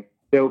game.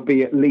 There'll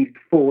be at least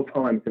 4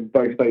 times that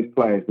both those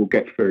players will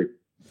get through.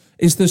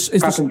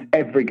 Happens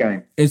every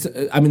game.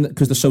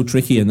 Because they're so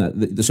tricky and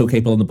they're so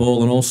capable on the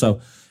ball, and also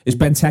is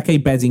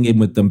Benteke bedding in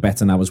with them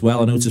better now as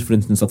well? I noticed, for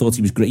instance, I thought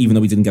he was great, even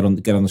though he didn't get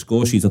on the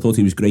score sheet. I thought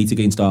he was great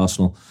against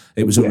Arsenal.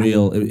 It was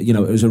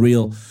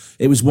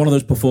it was one of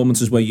those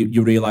performances where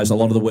you realise a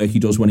lot of the work he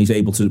does when he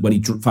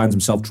finds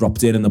himself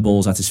dropped in and the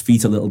ball's at his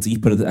feet a little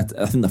deeper.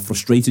 I think that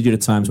frustrated you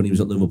at times when he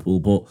was at Liverpool,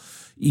 but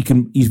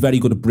he's very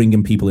good at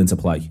bringing people into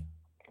play.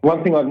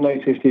 One thing I've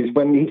noticed is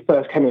when he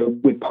first came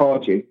in with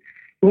Pardew,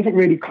 he wasn't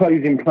really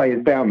closing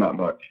players down that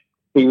much.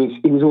 He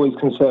was always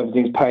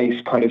conserving his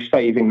pace, kind of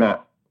saving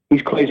that.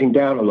 He's closing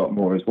down a lot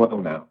more as well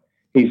now.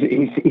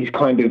 He's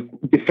kind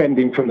of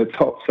defending from the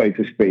top, so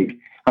to speak.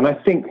 And I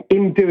think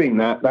in doing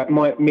that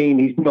might mean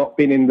he's not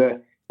been in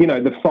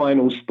the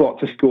final spot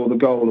to score the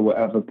goal or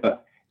whatever.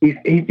 But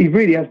he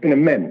really has been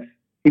immense.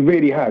 He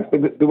really has.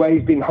 But the way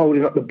he's been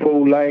holding up the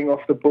ball, laying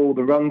off the ball,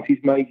 the runs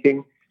he's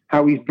making,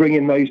 how he's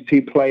bringing those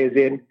 2 players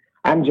in,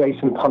 and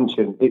Jason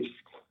Punchin,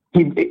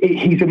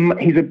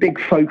 he's a big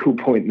focal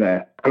point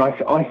there, and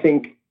I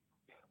think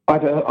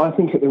at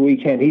the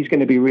weekend he's going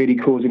to be really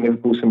causing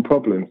Liverpool some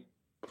problems.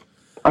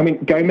 I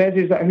mean, Gomez,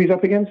 is that who he's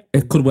up against?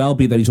 It could well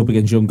be that he's up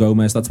against young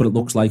Gomez. That's what it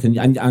looks like, and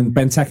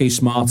Benteke's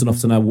smart enough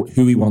to know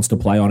who he wants to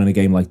play on in a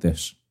game like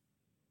this.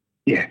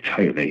 Yeah,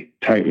 totally.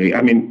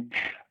 I mean,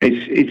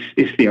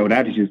 it's the old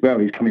adage as well.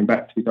 He's coming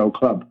back to his old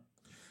club.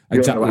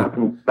 Exactly.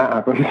 That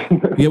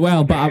happened. Yeah,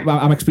 well, but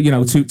I'm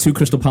expecting, 2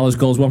 Crystal Palace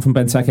goals, one from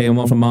Benteke and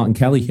one from Martin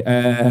Kelly,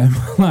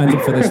 lined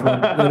up for this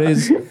one.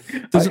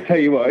 I tell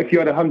you what, if you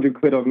had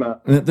 £100 on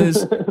that.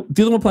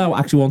 The other one player I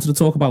actually wanted to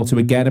talk about, who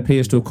again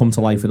appears to have come to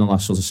life in the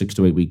last sort of 6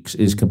 to 8 weeks,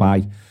 is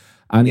Kabay.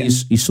 And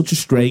he's such a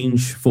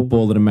strange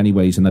footballer in many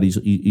ways, in that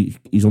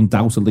he's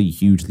undoubtedly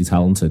hugely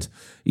talented.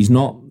 He's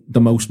not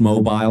the most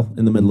mobile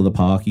in the middle of the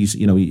park. He's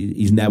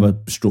never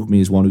struck me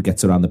as one who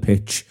gets around the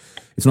pitch.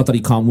 It's not that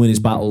he can't win his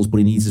battles, but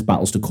he needs his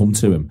battles to come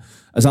to him.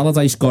 Has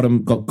Allardyce got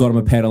him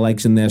a pair of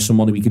legs in there,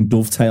 someone who he can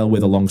dovetail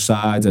with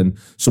alongside, and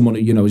someone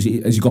who, has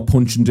he got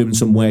Punchin doing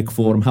some work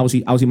for him? How's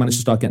he managed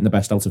to start getting the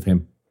best out of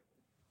him?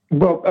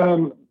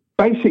 Well,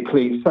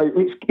 basically, so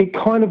it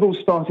kind of all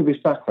started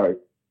with Sacco.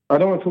 I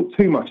don't want to talk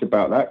too much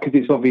about that because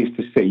it's obvious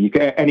to see.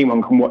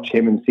 Anyone can watch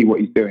him and see what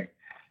he's doing,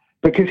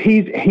 because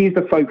he's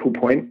the focal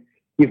point.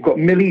 You've got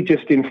Millie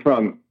just in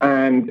front,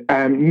 and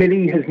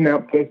Millie has now,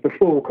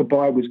 before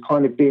Kabay was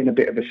kind of being a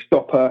bit of a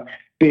stopper,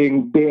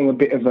 being a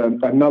bit of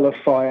a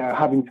nullifier,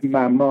 having to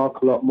man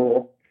mark a lot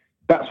more.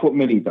 That's what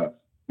Millie does.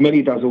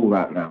 Millie does all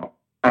that now,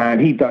 and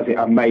he does it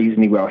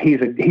amazingly well. He's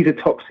a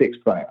top 6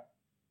 player.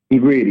 He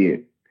really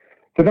is.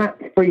 So that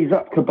frees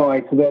up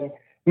Kabay to then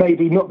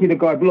maybe not be the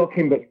guy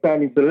blocking, but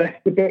standing to the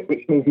left a bit,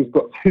 which means he's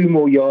got 2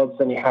 more yards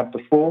than he had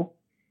before.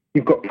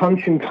 You've got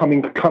Punchin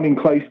coming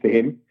close to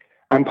him,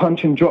 and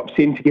Punchin drops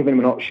in to give him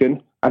an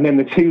option, and then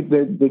the two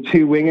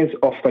wingers,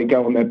 off they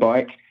go on their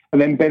bike, and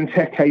then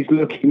Benteke's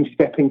looking,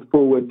 stepping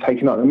forward,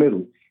 taking up the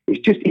middle. It's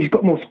just, he's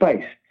got more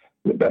space.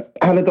 But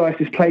Allardyce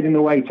has played in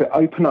a way to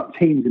open up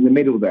teams in the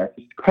middle there,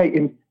 just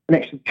creating an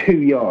extra 2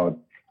 yards,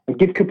 and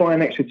give Kabay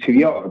an extra 2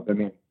 yards,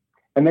 and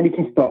then he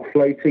can start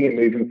floating and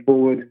moving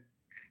forward.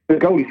 The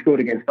goal he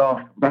scored against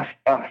Arsenal, that's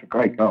a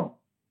great goal.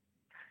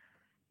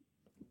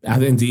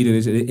 Indeed,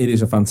 it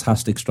is a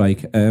fantastic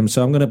strike.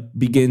 So I'm going to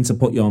begin to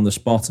put you on the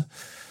spot.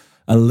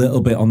 a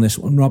little bit on this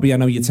one. Robbie, I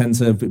know you tend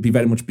to be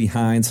very much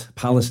behind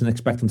Palace and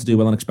expect them to do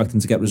well and expect them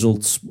to get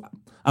results.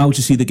 How would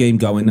you see the game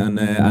going,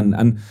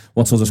 and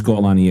what sort of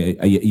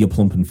scoreline are you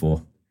plumping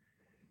for?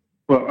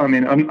 Well, I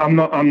mean, I'm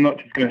not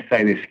just going to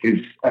say this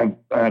because of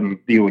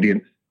the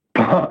audience,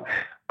 but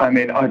I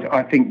mean,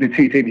 I think the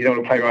two teams you don't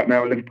want to play right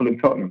now are Liverpool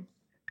and Tottenham.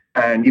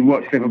 And you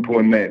watch Liverpool,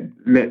 and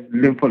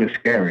Liverpool is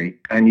scary,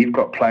 and you've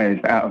got players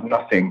out of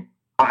nothing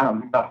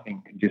can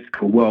just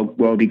score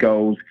worldy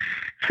goals,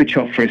 switch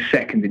off for a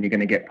second, and you're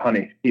going to get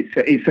punished.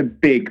 It's a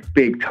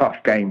big,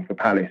 tough game for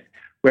Palace.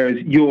 Whereas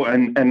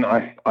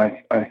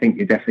I think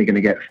you're definitely going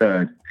to get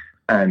third,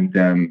 and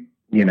who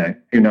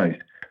knows?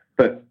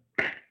 But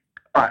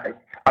a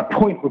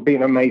point would be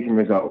an amazing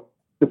result.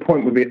 A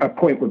point would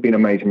be an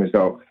amazing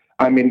result.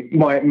 I mean,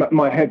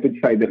 my head would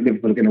say that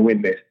Liverpool are going to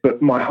win this,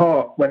 but my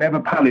heart,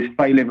 whenever Palace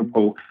play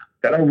Liverpool,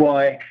 I don't know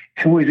why,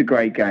 it's always a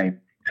great game.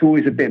 It's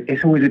always a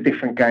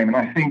different game, and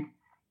I think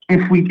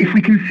if we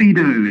concede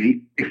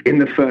early, if in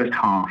the first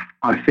half,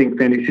 I think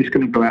then it's just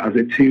going to go out as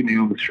a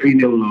 2-0,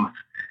 3-0 loss,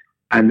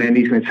 and then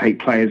he's going to take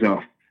players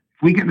off.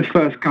 If we get the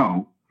first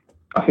goal,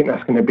 I think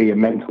that's going to be a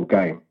mental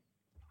game.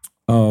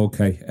 Oh,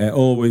 okay.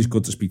 Always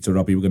good to speak to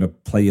Robbie. We're going to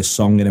play a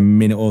song in a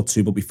minute or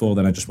two, but before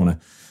then, I just want to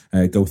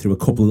go through a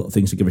couple of little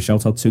things to give a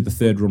shout out to. The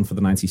third run for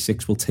the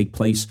 96 will take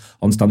place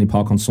on Stanley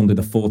Park on Sunday,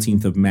 the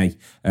 14th of May.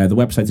 The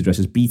website address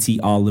is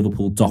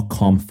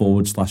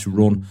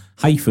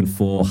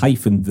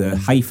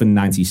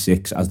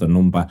btrliverpool.com/run-for-the-96 as the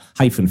number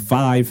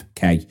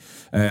 -5K.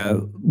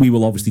 We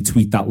will obviously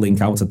tweet that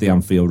link out at the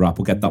Anfield Wrap.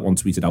 We'll get that one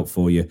tweeted out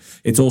for you.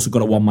 It's also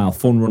got a 1 mile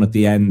fun run at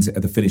the end,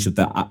 at the finish of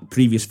the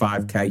previous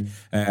 5K.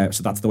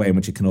 So that's the way in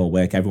which it can all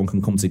work. Everyone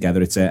can come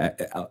together. It's a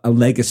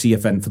legacy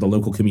event for the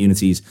local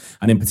communities,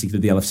 and in particular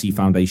the LFC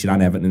Foundation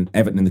and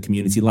Everton in the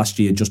community. Last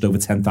year, just over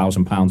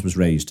 £10,000 was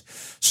raised.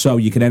 So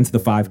you can enter the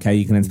 5K,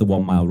 you can enter the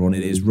 1 mile run.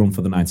 It is Run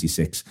for the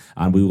 96,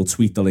 and we will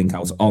tweet the link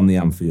out on the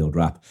Anfield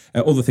Wrap.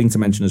 Other thing to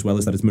mention as well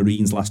is that it's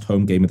Marine's last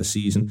home game of the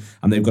season,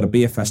 and they've got a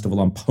beer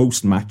festival on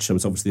post-match, so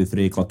it's obviously a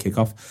 3 o'clock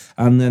kickoff.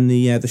 And then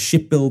the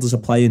Shipbuilders are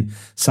playing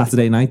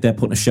Saturday night. They're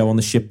putting a show on.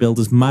 The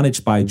Shipbuilders,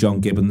 managed by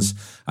John Gibbons,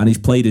 and he's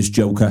played as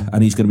Joker,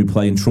 and he's going to be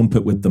playing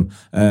trumpet with them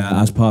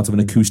as part of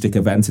an acoustic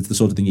event. It's the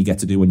sort of thing you get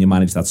to do when you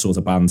manage that sort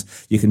of band.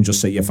 You can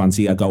just say you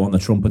fancy a go on the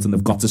trumpet, and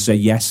they've got to say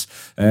yes.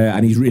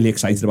 And he's really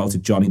excited about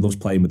it. John, he loves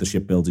playing with the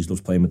Shipbuilders. He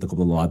loves playing with a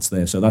couple of lads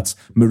there. So that's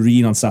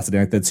Marine on Saturday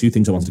night. There are two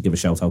things I wanted to give a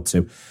shout out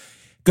to.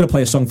 Going to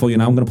play a song for you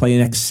now. I'm going to play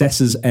In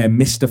Excess's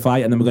Mystify,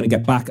 and then we're going to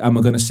get back and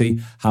we're going to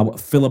see how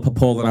Philippa,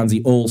 Paul and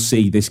Andy all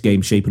see this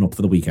game shaping up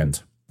for the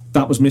weekend.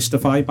 That was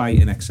Mystify by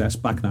In Excess.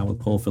 Back now with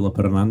Paul,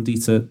 Philippa and Andy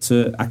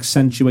to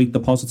accentuate the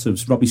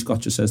positives. Robbie Scott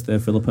just says there,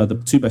 Philippa, the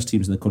two best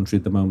teams in the country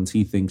at the moment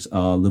he thinks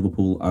are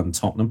Liverpool and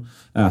Tottenham.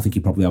 I think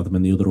he'd probably have them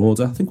in the other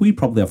order. I think we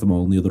probably have them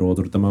all in the other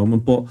order at the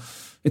moment, but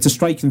it's a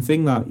striking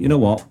thing that, you know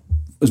what,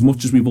 as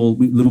much as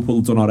Liverpool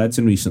have done our heads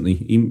in recently,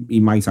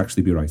 he might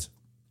actually be right.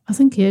 I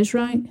think he is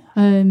right.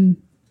 And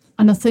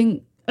I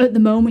think at the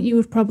moment you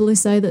would probably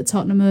say that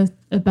Tottenham are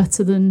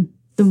better than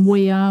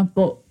we are,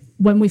 but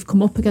when we've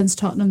come up against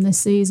Tottenham this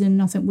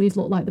season, I think we've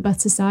looked like the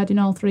better side in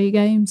all 3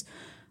 games,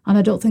 and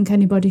I don't think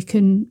anybody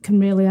can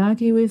really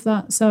argue with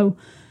that. So,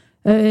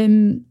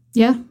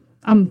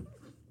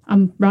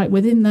 I'm right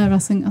with him there. I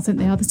think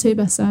they are the 2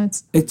 best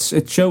sides.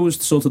 It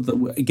shows sort of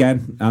that,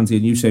 again, Andy,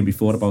 and you saying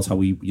before about how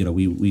we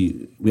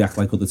act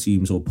like other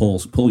teams, or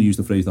Paul used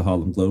the phrase the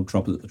Harlem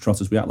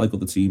Globetrotters. We act like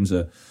other teams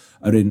are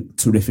in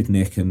terrific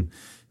nick,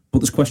 but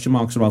there's question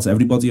marks about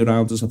everybody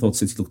around us. I thought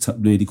City looked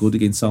really good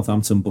against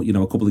Southampton, but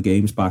a couple of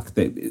games back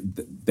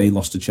they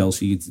lost to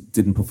Chelsea,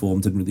 didn't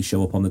perform, didn't really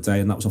show up on the day,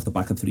 and that was off the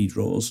back of 3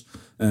 draws.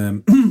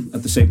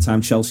 At the same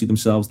time, Chelsea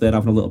themselves, they're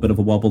having a little bit of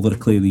a wobble. They're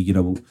clearly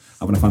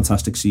having a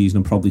fantastic season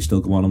and probably still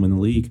go on and win the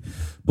league.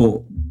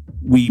 But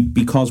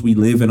because we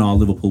live in our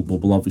Liverpool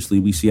bubble, obviously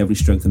we see every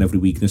strength and every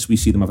weakness. We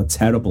see them have a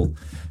terrible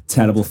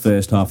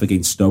first half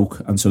against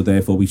Stoke, and so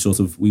therefore we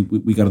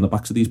get on the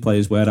backs of these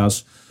players,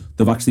 whereas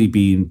they've actually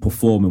been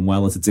performing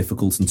well at a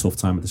difficult and tough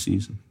time of the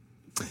season.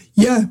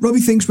 Yeah, Robbie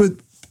thinks we're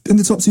in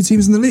the top 2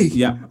 teams in the league.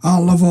 Yeah. I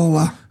love all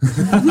that.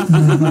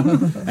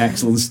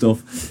 Excellent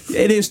stuff.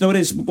 It is,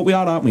 but we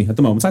are, aren't we, at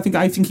the moment? I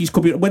think he's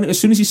could be. As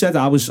soon as he said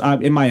that,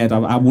 in my head,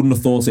 I wouldn't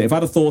have thought it. If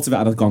I'd have thought of it,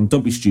 I'd have gone,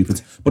 don't be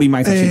stupid. But he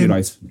might actually be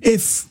right.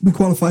 If we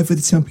qualify for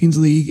the Champions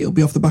League, it'll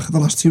be off the back of the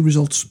last 2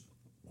 results,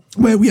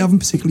 where we haven't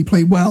particularly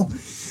played well.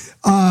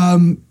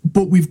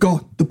 But we've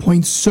got the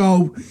points.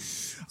 So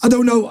I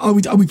don't know. Are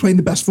we playing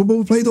the best football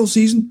we've played all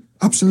season?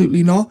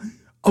 Absolutely not.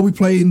 Are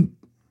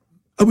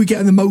we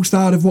getting the most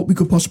out of what we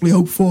could possibly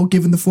hope for,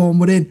 given the form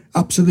we're in?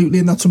 Absolutely,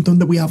 and that's something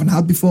that we haven't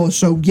had before.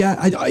 So, yeah,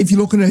 if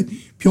you're looking at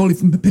purely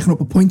from picking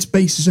up a points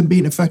basis and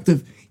being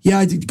effective, yeah,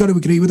 I've got to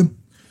agree with him.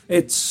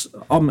 It's,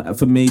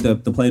 for me, the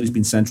player who's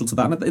been central to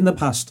that. And in the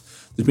past,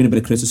 there's been a bit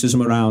of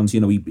criticism around,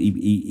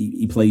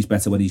 he plays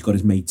better when he's got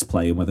his mates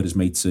playing, whether his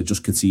mates are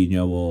just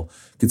Coutinho,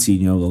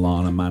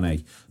 Lallana, and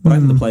Mane. But I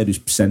think the player who's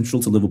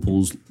central to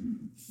Liverpool's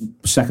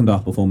second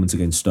half performance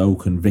against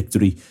Stoke and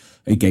victory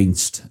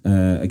against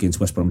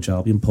West Bromwich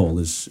Albion, Paul,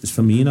 is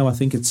Firmino. I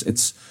think it's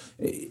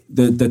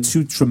the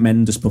two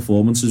tremendous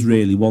performances,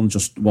 really. One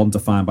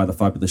defined by the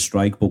fabulous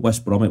strike, but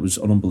West Brom, it was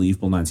an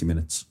unbelievable 90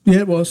 minutes. Yeah,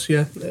 it was.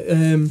 Yeah,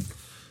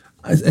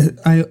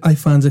 I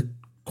find it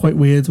quite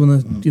weird when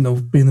I,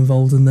 being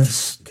involved in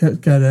this,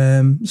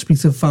 speak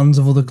to fans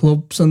of other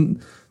clubs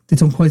and they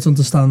don't quite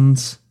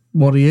understand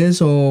what he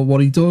is or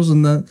what he does,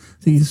 and I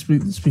think you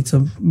speak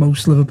to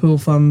most Liverpool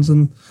fans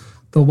and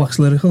they'll wax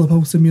lyrical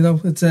about him.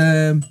 It's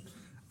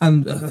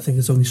and I think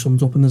it's only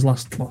summed up in his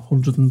last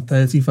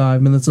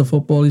 135 minutes of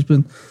football. He's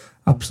been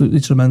absolutely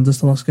tremendous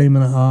the last game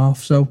and a half.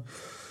 So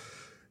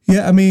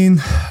yeah, I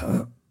mean,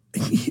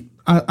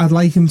 I'd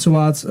like him to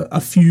add a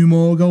few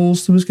more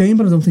goals to his game,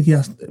 but I don't think he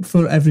has,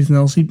 for everything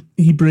else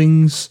he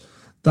brings,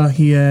 that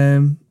he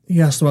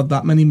has to add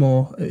that many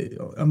more.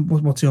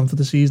 What's he on for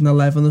the season?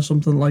 11 or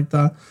something like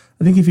that.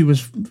 I think if he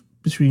was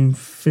between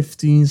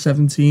 15,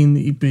 17,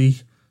 he'd be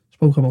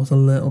spoke about a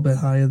little bit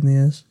higher than he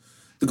is.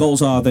 The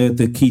goals are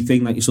the key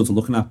thing that you're sort of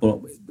looking at,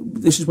 but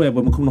this is where,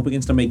 when we're coming up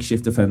against a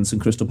makeshift defence,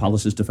 and Crystal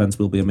Palace's defence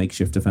will be a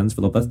makeshift defence,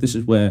 this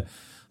is where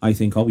I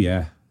think,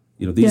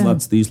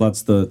 these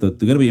lads, they're going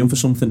to be in for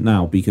something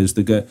now, because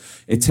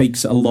it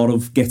takes a lot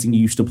of getting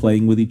used to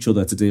playing with each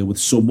other to deal with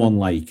someone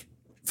like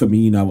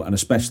Firmino, and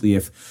especially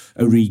if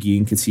Origi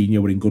and Coutinho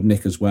were in good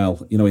nick as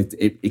well.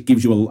 It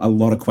gives you a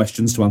lot of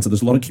questions to answer.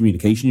 There's a lot of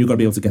communication you've got to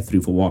be able to get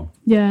through for one.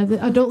 Yeah,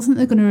 I don't think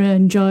they're going to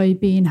enjoy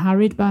being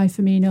harried by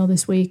Firmino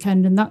this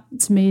weekend, and that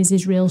to me is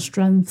his real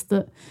strength,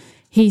 that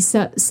he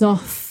sets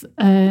off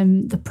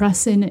the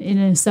pressing in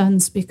a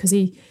sense, because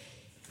he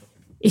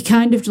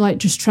kind of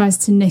just tries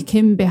to nick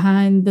him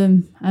behind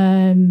them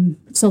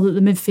so that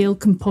the midfield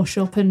can push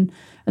up, and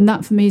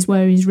that for me is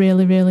where he's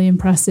really, really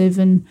impressive.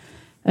 And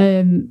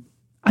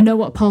I know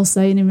what Paul's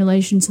saying in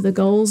relation to the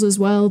goals as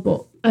well,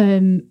 but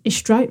his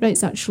strike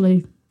rate's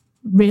actually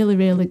really,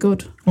 really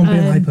good. I'm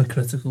being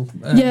hypercritical of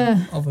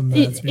him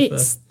there, to be fair.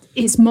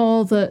 It's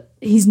more that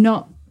he's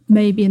not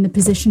maybe in the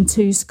position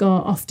to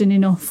score often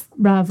enough,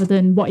 rather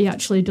than what he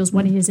actually does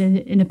when he is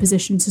in a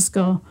position to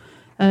score.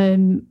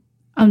 And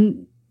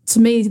to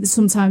me,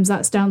 sometimes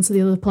that's down to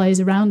the other players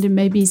around him.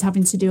 Maybe he's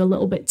having to do a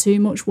little bit too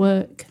much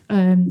work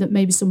that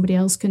maybe somebody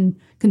else can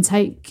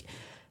take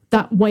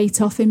that weight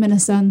off him in a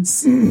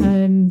sense.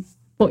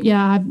 But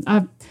yeah,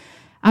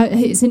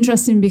 it's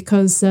interesting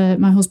because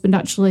my husband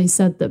actually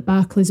said that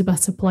Barkley's a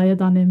better player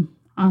than him,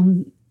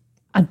 and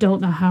I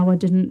don't know how I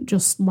didn't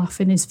just laugh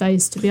in his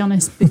face, to be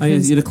honest.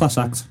 Because you're a class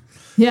act.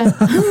 Yeah.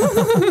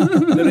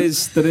 there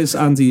is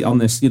Andy on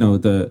this.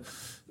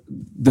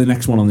 The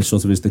next one on this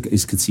sort of is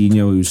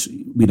Coutinho,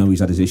 he's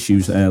had his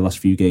issues last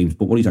few games,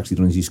 but what he's actually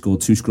done is he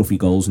scored 2 scruffy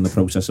goals in the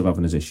process of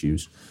having his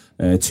issues,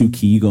 2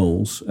 key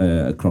goals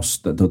across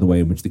the way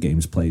in which the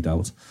game's played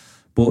out.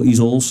 But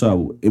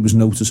it was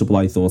noticeable,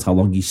 I thought, how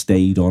long he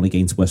stayed on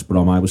against West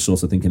Brom. I was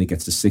sort of thinking it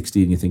gets to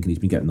 60 and you're thinking he's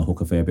been getting the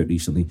hook a fair bit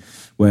recently,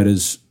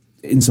 whereas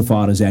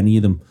insofar as any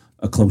of them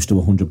are close to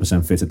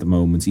 100% fit at the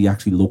moment, he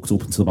actually looked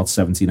up until about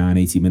 79,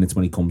 80 minutes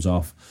when he comes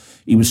off.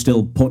 He was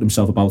still putting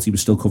himself about. He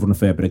was still covering a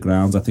fair bit of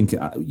ground. I think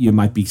you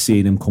might be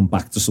seeing him come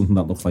back to something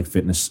that looks like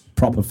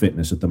proper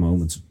fitness at the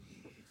moment.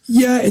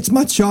 Yeah, it's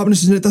match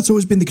sharpness, isn't it? That's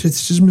always been the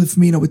criticism of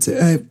Firmino with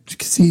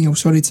Coutinho.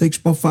 Sorry, it takes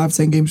about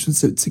 5-10 games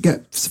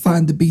to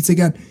find the beat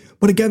again.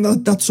 But again,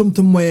 that's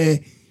something where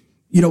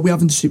we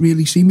haven't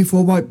really seen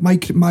before.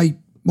 My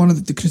one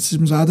of the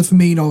criticisms I had of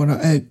Firmino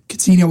and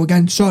Coutinho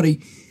again,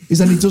 is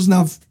that he doesn't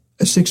have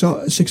a 6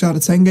 out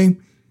of 10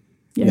 game.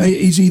 Yeah.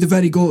 He's either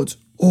very good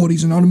or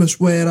he's anonymous,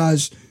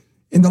 whereas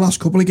in the last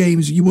couple of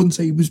games you wouldn't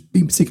say he was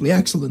being particularly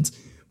excellent,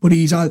 but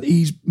he's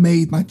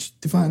made match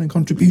defining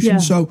contributions. Yeah.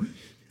 So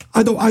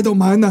I don't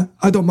mind that.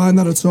 I don't mind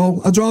that at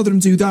all. I'd rather him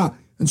do that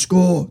and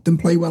score than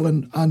play well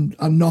and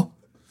not.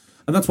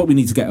 And that's what we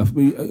need to get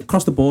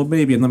across the board,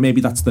 maybe, and then maybe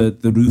that's the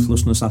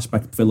ruthlessness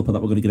aspect, Philippa, that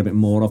we're going to get a bit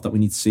more of, that we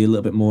need to see a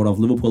little bit more of.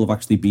 Liverpool have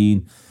actually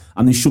been,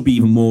 and they should be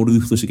even more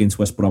ruthless against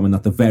West Brom, in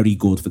that they're very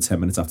good for 10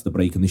 minutes after the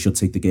break, and they should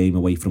take the game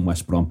away from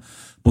West Brom.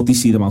 But they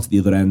see them out at the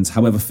other end.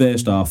 However,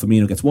 first half,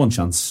 Firmino gets one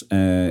chance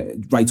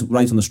right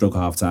on the stroke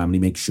of half time, and he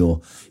makes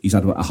sure he's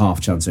had a half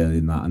chance early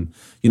in that. And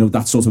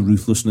that sort of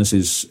ruthlessness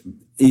is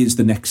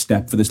the next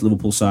step for this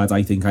Liverpool side.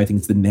 I think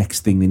it's the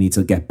next thing they need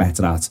to get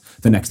better at.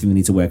 The next thing they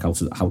need to work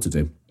out how to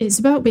do. It's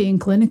about being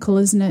clinical,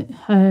 isn't it?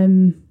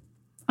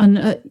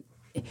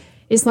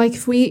 It's like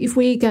if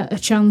we get a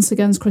chance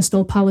against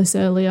Crystal Palace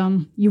early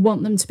on, you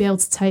want them to be able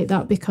to take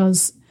that,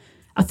 because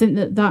I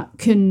think that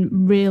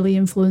can really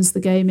influence the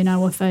game in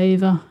our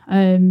favour.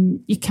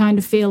 You kind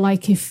of feel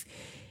like if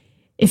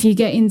you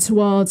get in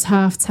towards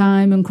half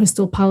time and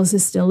Crystal Palace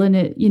is still in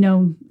it,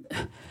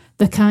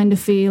 they're kind of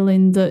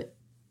feeling that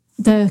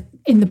they're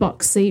in the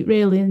box seat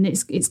really, and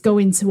it's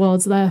going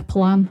towards their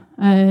plan.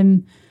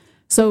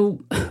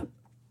 So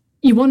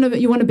you want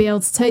to be able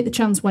to take the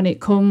chance when it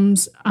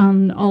comes,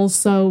 and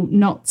also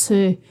not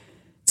to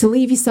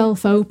leave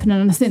yourself open.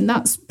 And I think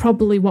that's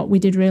probably what we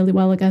did really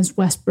well against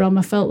West Brom.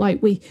 I felt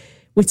like we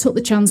took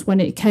the chance when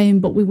it came,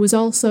 but we was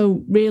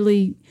also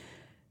really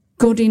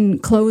good in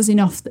closing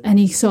off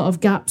any sort of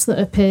gaps that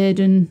appeared,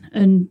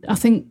 and I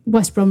think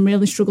West Brom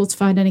really struggled to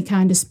find any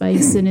kind of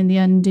space, and in the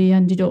end he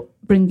ended up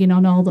bringing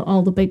on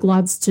all the big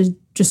lads to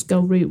just go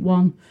route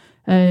one.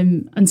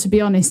 And to be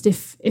honest,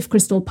 if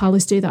Crystal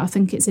Palace do that, I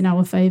think it's in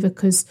our favour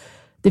because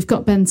they've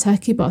got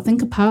Benteke, but I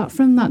think apart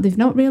from that, they've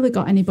not really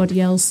got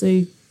anybody else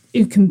who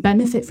can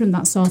benefit from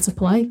that sort of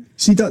play.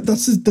 See,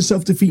 that's the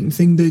self-defeating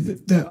thing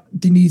that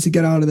they need to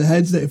get out of their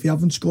heads, that if you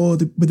haven't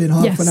scored within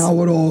half an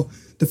hour or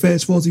the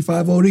first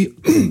 45 or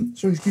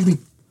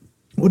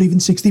or even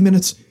 60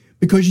 minutes,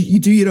 because you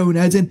do your own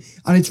head in,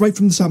 and it's right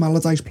from the Sam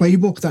Allardyce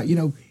playbook that,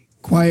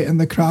 quieten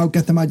the crowd,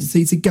 get them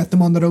agitated, get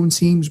them on their own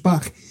teams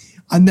back,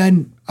 and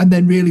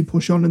then really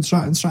push on and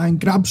try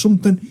and grab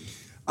something.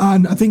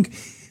 And I think,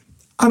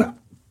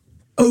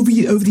 over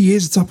the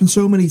years, it's happened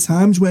so many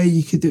times where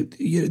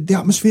the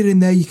atmosphere in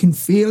there, you can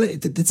feel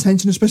it, the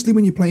tension, especially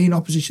when you're playing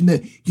opposition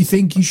that you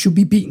think you should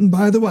be beaten,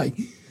 by the way.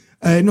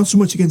 Not so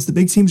much against the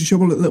big teams, you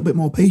show a little bit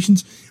more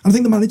patience. And I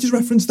think the manager's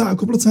referenced that a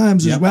couple of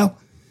times as well,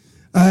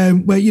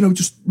 where,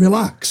 just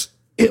relax.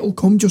 It'll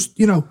come, just,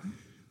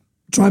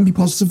 try and be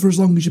positive for as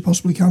long as you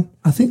possibly can.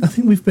 I think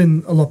we've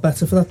been a lot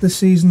better for that this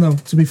season, though,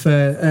 to be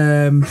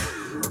fair.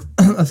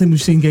 I think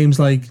we've seen games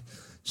like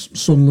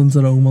Sunderland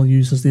at home, I'll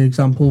use as the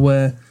example,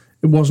 where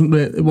it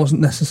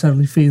wasn't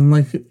necessarily feeling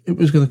like it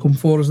was going to come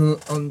for us.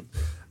 And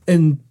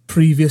in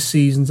previous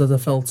seasons, that I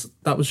felt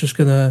that was just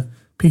going to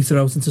peter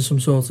out into some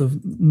sort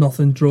of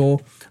nothing draw.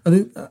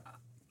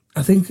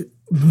 I think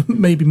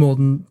maybe more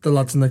than the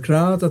lads in the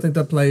crowd. I think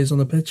that players on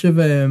the pitch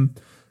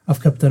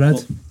have kept their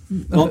head.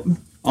 Well,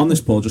 on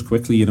this, Paul, just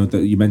quickly,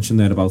 you mentioned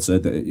there about,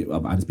 and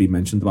it's been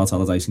mentioned about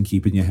Allardyce and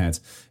keeping your head.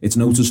 It's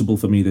noticeable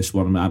for me, this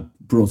one. I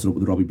brought it up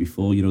with Robbie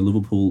before.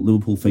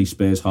 Liverpool face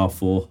Spurs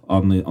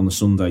 4:30 on the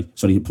Sunday.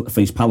 Sorry,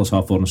 face Palace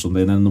 4:30 on the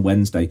Sunday, and then on the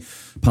Wednesday,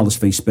 Palace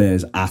face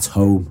Spurs at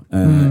home,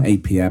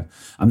 8 p.m.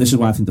 And this is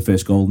why I think the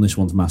first goal in this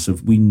one's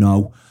massive. We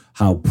know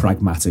how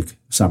pragmatic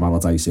Sam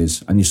Allardyce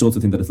is, and you sort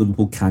of think that if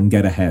Liverpool can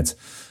get ahead,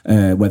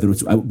 whether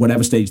it's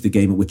whatever stage of the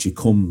game at which it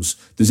comes,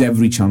 there's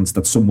every chance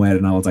that somewhere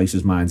in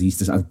Allardyce's mind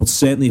but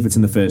certainly if it's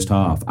in the first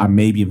half, and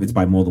maybe if it's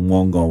by more than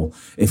one goal,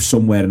 if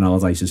somewhere in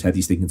Allardyce's head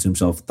he's thinking to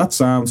himself, that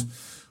sounds,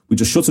 we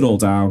just shut it all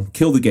down,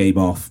 kill the game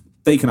off,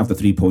 they can have the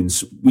 3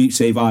 points, we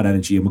save our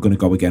energy, and we're going to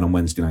go again on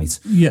Wednesday night.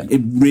 Yeah,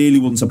 it really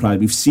wouldn't surprise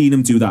me. We've seen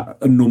him do that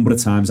a number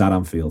of times at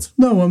Anfield.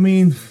 No, I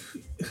mean,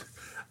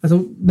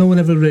 no one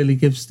ever really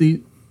gives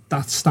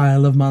that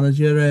style of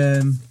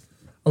manager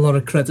a lot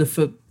of credit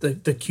for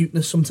the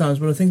cuteness sometimes,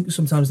 but I think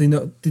sometimes they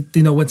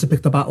know when to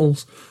pick the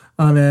battles.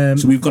 And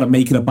so we've got to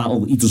make it a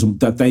battle. He doesn't.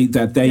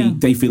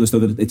 They feel as though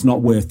that it's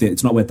not worth it.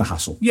 It's not worth the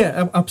hassle.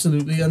 Yeah,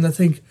 absolutely. And I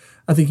think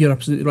you're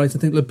absolutely right. I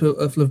think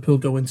if Liverpool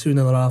go in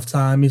 2-0 at half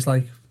time, he's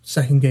like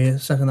second gear,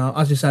 second half.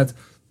 As you said,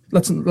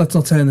 let's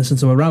not turn this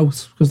into a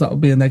rout, because that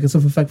would be a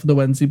negative effect for the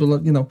Wednesday.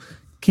 But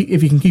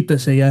if you can keep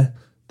this here,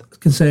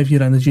 conserve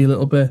your energy a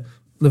little bit.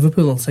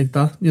 Liverpool will take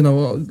that.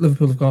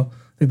 Liverpool have got,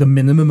 I think, the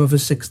minimum of a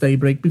 6-day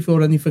break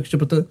before any fixture,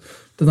 but they're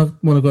not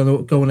want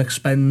to go and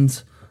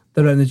expend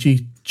their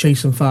energy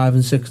chasing 5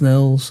 and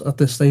 6-0s at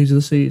this stage of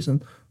the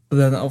season. But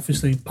then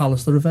obviously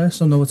Palace the reverse.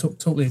 So no, I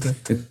totally agree.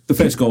 The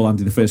first goal,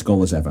 Andy, the first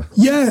goal as ever.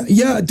 Yeah.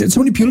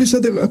 Tony Pulis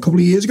said that a couple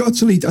of years ago,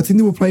 actually. I think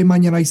they were playing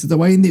Man United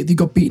away and they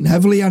got beaten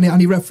heavily, and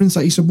he referenced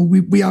that. He said, well,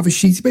 we have a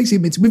sheet. He basically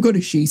admits we've got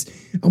a sheet,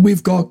 and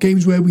we've got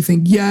games where we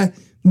think,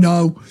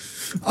 no,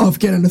 I'll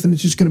forget anything,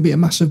 it's just going to be a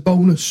massive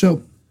bonus.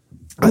 So,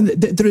 and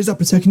there is that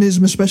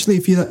protectionism, especially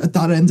if you're at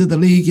that end of the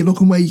league. You're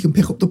looking where you can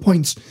pick up the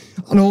points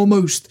and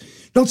almost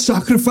not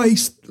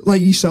sacrifice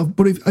like yourself,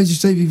 but as you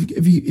say,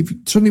 if you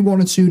suddenly 1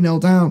 or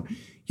 2-0 down,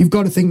 you've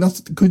got to think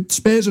that could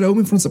Spurs at home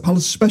in front of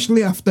Palace,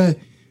 especially after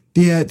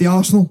the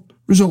Arsenal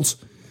result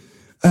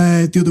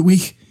the other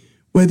week,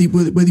 where they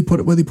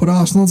put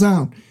Arsenal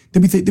down.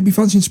 They'd be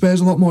fancying Spurs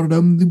a lot more at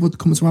home than they would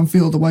come to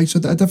Anfield away. So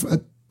I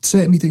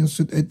certainly think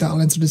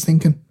that'll enter his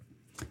thinking.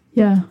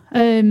 Yeah,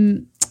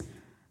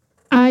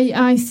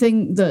 I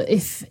think that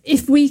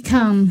if we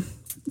can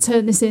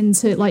turn this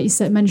into, like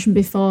you mentioned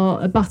before,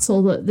 a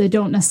battle that they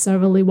don't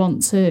necessarily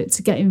want to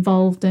get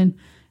involved in,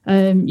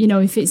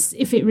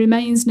 if it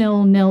remains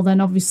 0-0,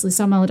 then obviously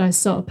Sam Allardyce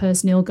sort of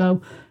person, he'll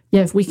go,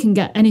 if we can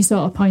get any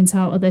sort of point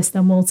out of this,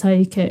 then we'll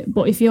take it.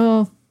 But if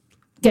you're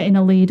getting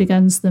a lead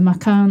against them, I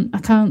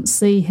can't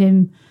see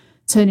him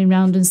turning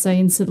around and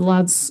saying to the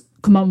lads,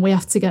 come on, we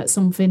have to get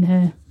something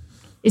here.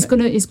 He's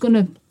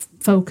gonna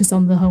focus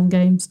on the home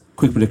games.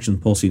 Quick prediction,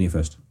 Paul Senior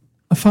first.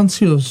 I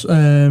fancy us.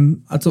 I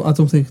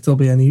don't think there'll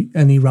be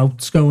any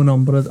routes going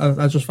on, but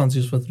I just fancy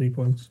us for 3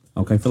 points.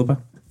 Okay,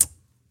 Philippa?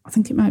 I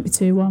think it might be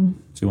 2-1.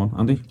 2-1.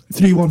 Andy?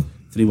 3-1.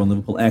 3-1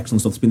 Liverpool. Excellent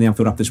stuff. It's been the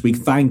Anfield Wrap this week.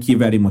 Thank you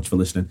very much for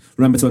listening.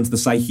 Remember to enter the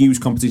site, huge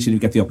competition. You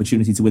get the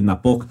opportunity to win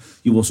that book.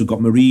 You've also got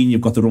Marine,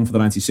 you've got the Run for the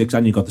 96,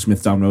 and you've got the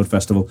Smithdown Road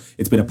Festival.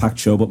 It's been a packed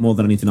show, but more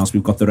than anything else,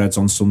 we've got the Reds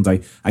on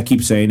Sunday. I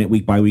keep saying it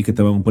week by week at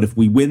the moment, but if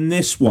we win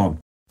this one...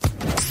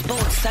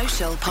 Sports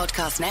Social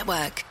Podcast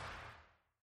Network.